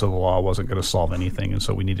violations of the law wasn't going to solve anything, and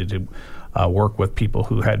so we needed to work with people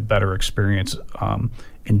who had better experience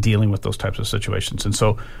in dealing with those types of situations. And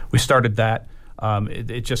so we started that.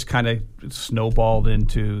 It just kind of snowballed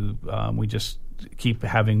into we just keep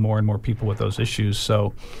having more and more people with those issues.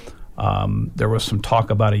 So there was some talk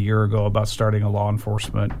about a year ago about starting a law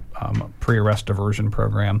enforcement pre-arrest diversion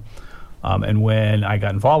program. And when I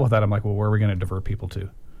got involved with that, I'm like, well, where are we going to divert people to?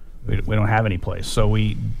 We don't have any place. So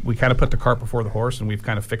we kind of put the cart before the horse, and we've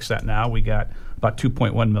kind of fixed that now. We got about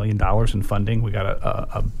 $2.1 million in funding. We got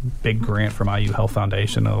a big grant from IU Health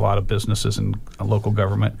Foundation, and a lot of businesses and local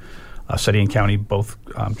government, city and county both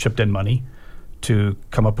chipped in money to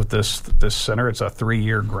come up with this center. It's a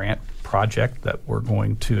 3-year grant project that we're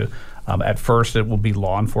going to, at first it will be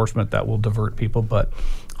law enforcement that will divert people, but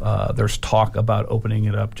there's talk about opening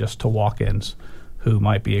it up just to walk-ins who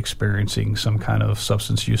might be experiencing some kind of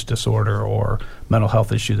substance use disorder or mental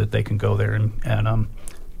health issue, that they can go there and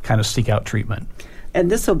kind of seek out treatment. And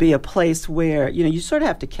this will be a place where, you sort of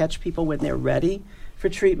have to catch people when they're ready for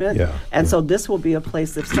treatment. So this will be a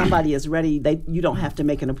place, if somebody is ready, you don't have to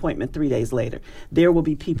make an appointment 3 days later. There will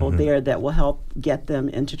be people there that will help get them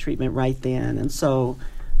into treatment right then. And so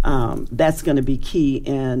that's going to be key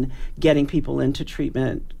in getting people into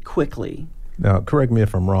treatment quickly. Now, correct me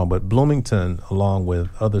if I'm wrong, but Bloomington, along with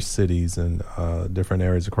other cities and different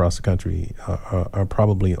areas across the country, are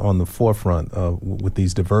probably on the forefront with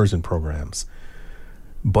these diversion programs.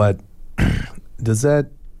 But does that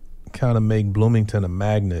kind of make Bloomington a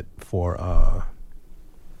magnet for a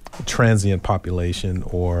transient population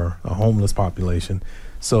or a homeless population?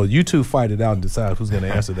 So you two fight it out and decide who's going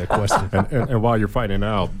to answer that question. And while you're fighting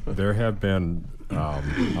out, there have been, I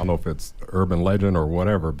don't know if it's urban legend or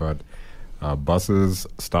whatever, but buses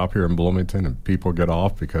stop here in Bloomington and people get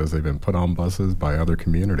off because they've been put on buses by other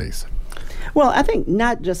communities. Well, I think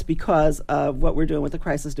not just because of what we're doing with the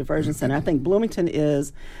Crisis Diversion Center. I think Bloomington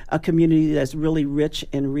is a community that's really rich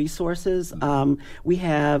in resources. We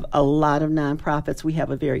have a lot of nonprofits. We have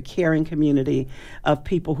a very caring community of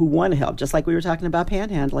people who want to help. Just like we were talking about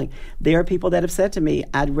panhandling, there are people that have said to me,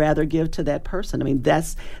 I'd rather give to that person. I mean,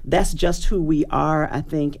 that's just who we are, I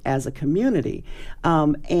think, as a community.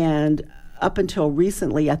 And up until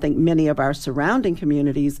recently, I think many of our surrounding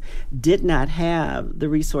communities did not have the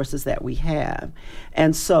resources that we have.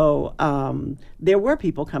 And so there were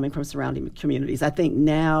people coming from surrounding communities. I think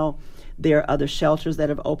now There are other shelters that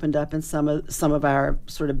have opened up in some of our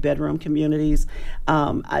sort of bedroom communities.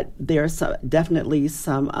 There are definitely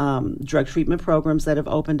some drug treatment programs that have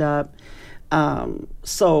opened up.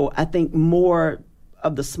 So I think more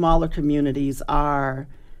of the smaller communities are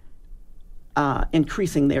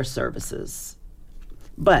increasing their services.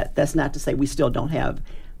 But that's not to say we still don't have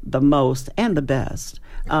the most and the best,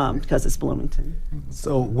 because it's Bloomington.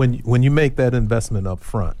 So when you make that investment up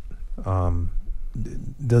front,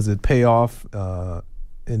 does it pay off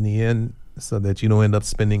in the end so that you don't end up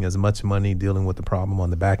spending as much money dealing with the problem on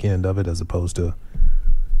the back end of it as opposed to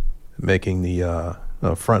making the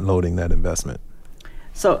front loading that investment?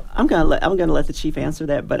 So I'm gonna let the chief answer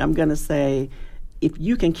that, but I'm gonna say if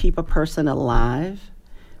you can keep a person alive,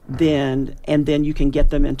 then you can get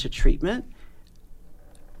them into treatment.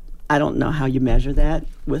 I don't know how you measure that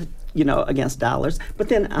with against dollars, but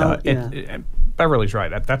then Beverly's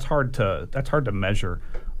right. That's hard to measure.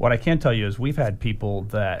 What I can tell you is we've had people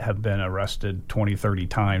that have been arrested 20, 30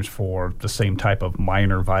 times for the same type of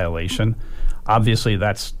minor violation. Obviously,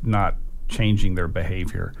 that's not changing their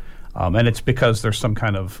behavior. And it's because there's some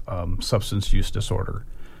kind of substance use disorder.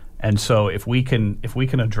 And so if we can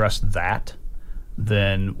address that,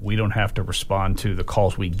 then we don't have to respond to the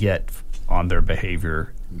calls we get on their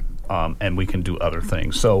behavior, and we can do other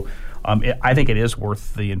things. So I think it is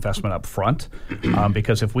worth the investment up front,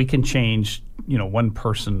 because if we can change one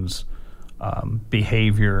person's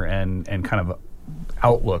behavior and kind of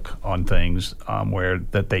outlook on things, where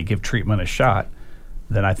that they give treatment a shot,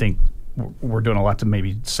 then I think we're doing a lot to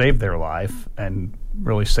maybe save their life and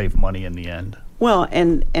really save money in the end. Well,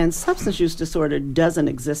 and substance use disorder doesn't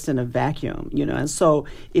exist in a vacuum, and so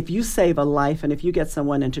if you save a life and if you get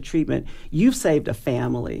someone into treatment, you've saved a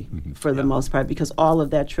family for the most part, because all of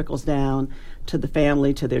that trickles down to the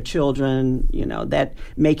family, to their children, that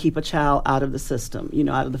may keep a child out of the system,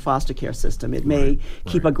 out of the foster care system. It may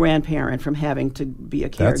keep a grandparent from having to be a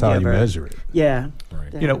caregiver. That's how you measure it. Yeah.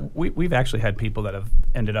 Right. We've actually had people that have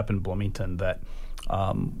ended up in Bloomington that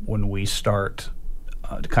when we start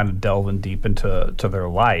to kind of delve in deep into their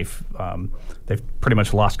life, they've pretty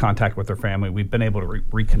much lost contact with their family. We've been able to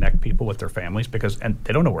reconnect people with their families and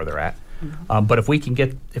they don't know where they're at. But if we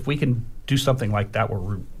can do something like that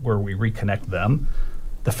where we reconnect them,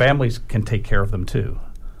 the families can take care of them too.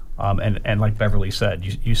 And like Beverly said,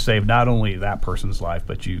 you save not only that person's life,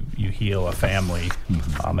 but you heal a family.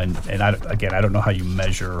 And I don't know how you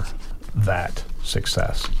measure that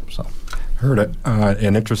success. So. Heard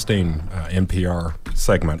an interesting NPR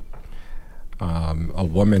segment. A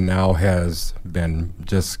woman now has been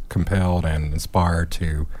just compelled and inspired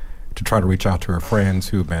to try to reach out to her friends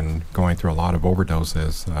who've been going through a lot of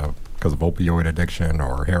overdoses because of opioid addiction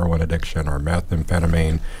or heroin addiction or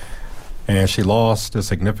methamphetamine. And she lost a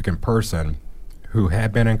significant person who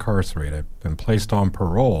had been incarcerated, been placed on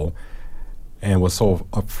parole, and was so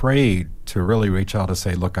afraid to really reach out to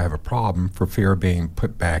say, look, I have a problem, for fear of being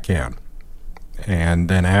put back in. And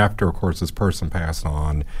then after, of course, this person passed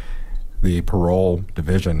on, the parole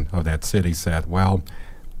division of that city said, well,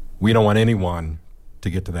 we don't want anyone to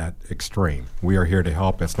get to that extreme. We are here to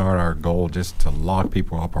help. It's not our goal just to lock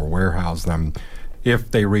people up or warehouse them. If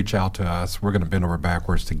they reach out to us, we're going to bend over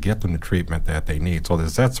backwards to get them the treatment that they need. So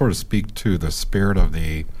does that sort of speak to the spirit of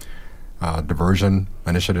the diversion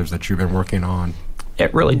initiatives that you've been working on?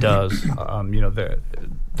 It really does.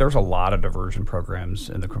 There's a lot of diversion programs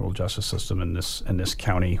in the criminal justice system in this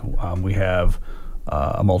county. We have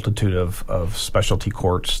a multitude of specialty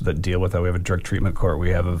courts that deal with that. We have a drug treatment court.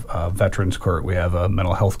 We have a veterans court. We have a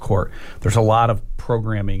mental health court. There's a lot of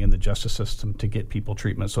programming in the justice system to get people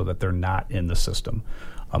treatment so that they're not in the system.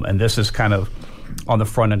 And this is kind of on the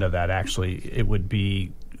front end of that, actually. It would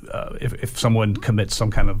be if someone commits some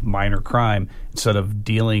kind of minor crime, instead of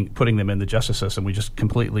putting them in the justice system, we just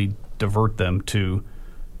completely divert them to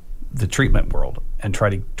the treatment world and try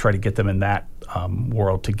to get them in that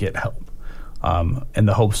world to get help, in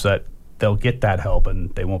the hopes that they'll get that help and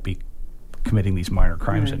they won't be committing these minor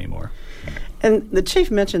crimes anymore. And the chief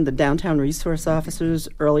mentioned the downtown resource officers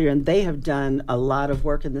earlier, and they have done a lot of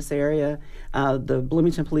work in this area. The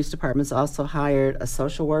Bloomington Police Department's also hired a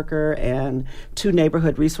social worker and 2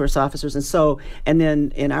 neighborhood resource officers. And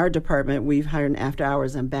then in our department, we've hired an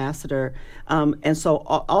after-hours ambassador. And so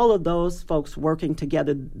all of those folks working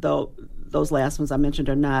together, though those last ones I mentioned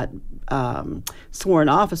are not sworn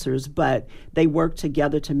officers, but they work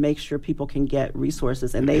together to make sure people can get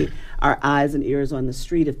resources, and they are eyes and ears on the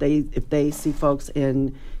street. If they see folks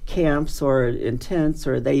in camps or in tents,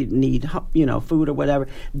 or they need, food or whatever,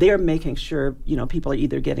 they're making sure, people are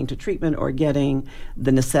either getting to treatment or getting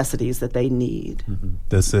the necessities that they need. Mm-hmm.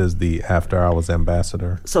 This is the After Hours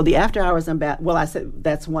Ambassador. So the After Hours Ambassador, I said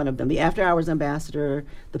that's one of them. The After Hours Ambassador,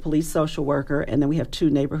 the police social worker, and then we have 2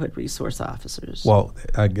 neighborhood resource officers. Well,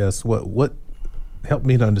 I guess what help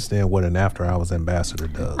me to understand what an After Hours Ambassador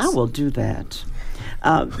does. I will do that.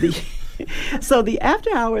 So the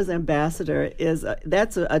After Hours Ambassador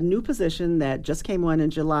that's a new position that just came on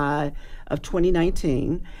in July of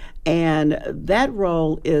 2019, and that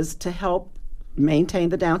role is to help maintain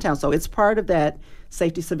the downtown. So it's part of that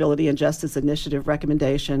Safety, Civility, and Justice Initiative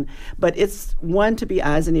recommendation, but it's one to be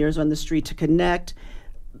eyes and ears on the street to connect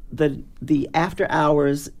the after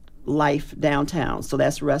hours life downtown. So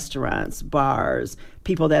that's restaurants, bars,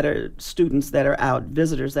 people that are students that are out,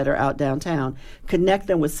 visitors that are out downtown. Connect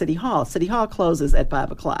them with City Hall. City Hall closes at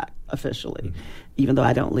 5 o'clock officially, even though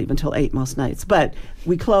I don't leave until 8 most nights. But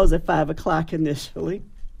we close at 5 o'clock initially.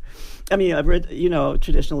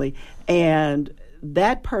 Traditionally. And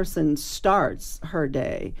that person starts her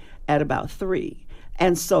day at about 3.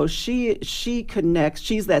 And so she connects,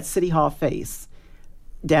 she's that City Hall face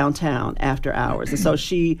downtown after hours. And so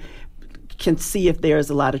she can see if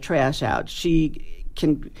there's a lot of trash out. She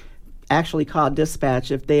can actually call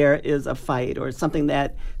dispatch if there is a fight or something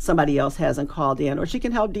that somebody else hasn't called in, or she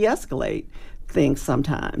can help de-escalate things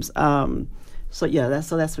sometimes. So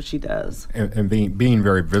that's what she does. And being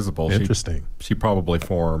very visible. Interesting. She probably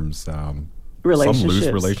forms relationships. Some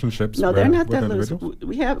loose relationships. No, they're not that loose.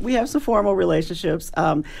 We have some formal relationships,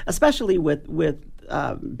 especially with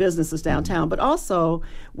businesses downtown, but also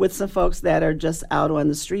with some folks that are just out on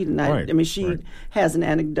the street. And she has an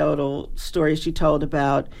anecdotal story she told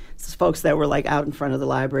about folks that were like out in front of the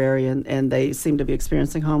library, and they seemed to be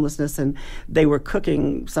experiencing homelessness, and they were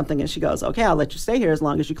cooking something, and she goes, "Okay, I'll let you stay here as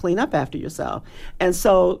long as you clean up after yourself." And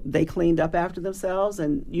so they cleaned up after themselves,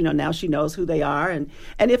 and now she knows who they are, and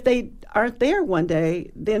if they aren't there one day,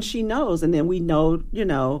 then she knows, and then we know,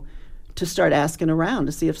 to start asking around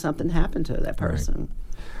to see if something happened to that person.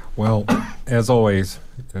 Right. Well, as always,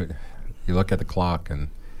 you look at the clock and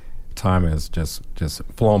time has just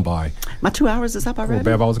flown by. My 2 hours is up already? Well,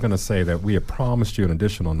 Bev, I was going to say that we had promised you an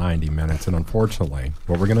additional 90 minutes, and unfortunately,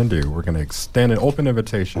 what we're going to do, we're going to extend an open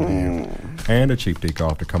invitation to you and to Chief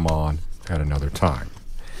Dieckhoff to come on at another time.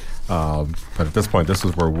 But at this point, this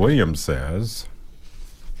is where William says...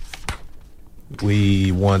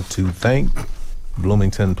 We want to thank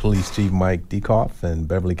Bloomington Police Chief Mike Dieckhoff and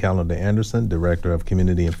Beverly Callender Anderson, Director of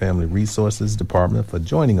Community and Family Resources Department, for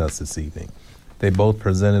joining us this evening. They both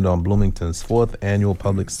presented on Bloomington's 4th Annual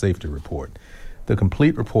Public Safety Report. The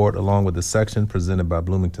complete report, along with the section presented by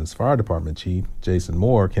Bloomington's Fire Department Chief Jason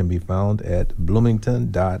Moore, can be found at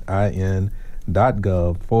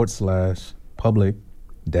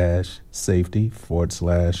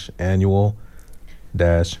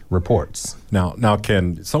bloomington.in.gov/public-safety/annual-reports. Now,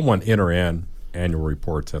 can someone enter in annual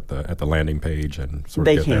reports at the landing page and sort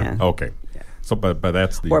of they get can. there? Okay. Yeah. So, but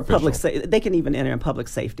that's the or official. public safety. They can even enter in public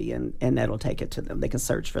safety, and that'll take it to them. They can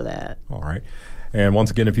search for that. All right. And once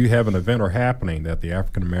again, if you have an event or happening that the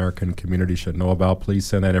African American community should know about, please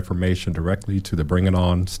send that information directly to the Bring It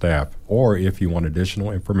On staff. Or if you want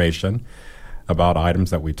additional information about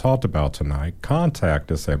items that we talked about tonight, contact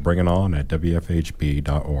us at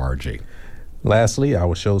bringiton@wfhb.org. Lastly,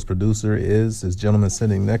 our show's producer is this gentleman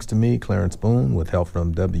sitting next to me, Clarence Boone, with help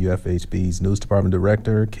from WFHB's News Department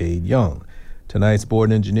Director, Cade Young. Tonight's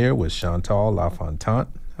board engineer was Chantal LaFontant.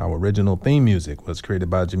 Our original theme music was created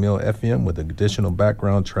by Jamil FM with additional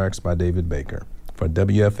background tracks by David Baker. For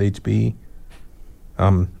WFHB,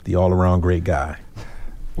 I'm the all-around great guy,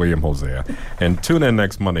 William Hosea. And tune in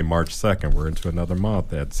next Monday, March 2nd. We're into another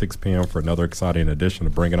month at 6 p.m. for another exciting edition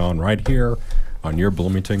of Bring It On right here on your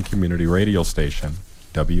Bloomington Community Radio station,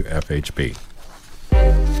 WFHB.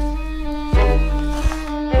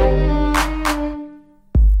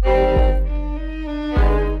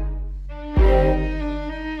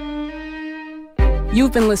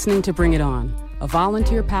 You've been listening to Bring It On, a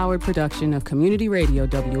volunteer-powered production of Community Radio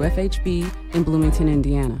WFHB in Bloomington,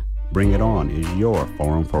 Indiana. Bring It On is your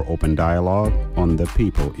forum for open dialogue on the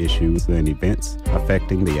people, issues, and events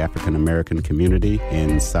affecting the African American community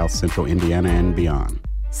in South Central Indiana and beyond.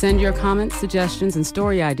 Send your comments, suggestions, and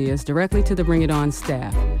story ideas directly to the Bring It On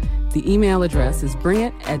staff. The email address is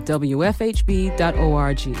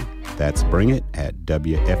bringit@wfhb.org. That's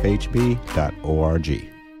bringit@wfhb.org.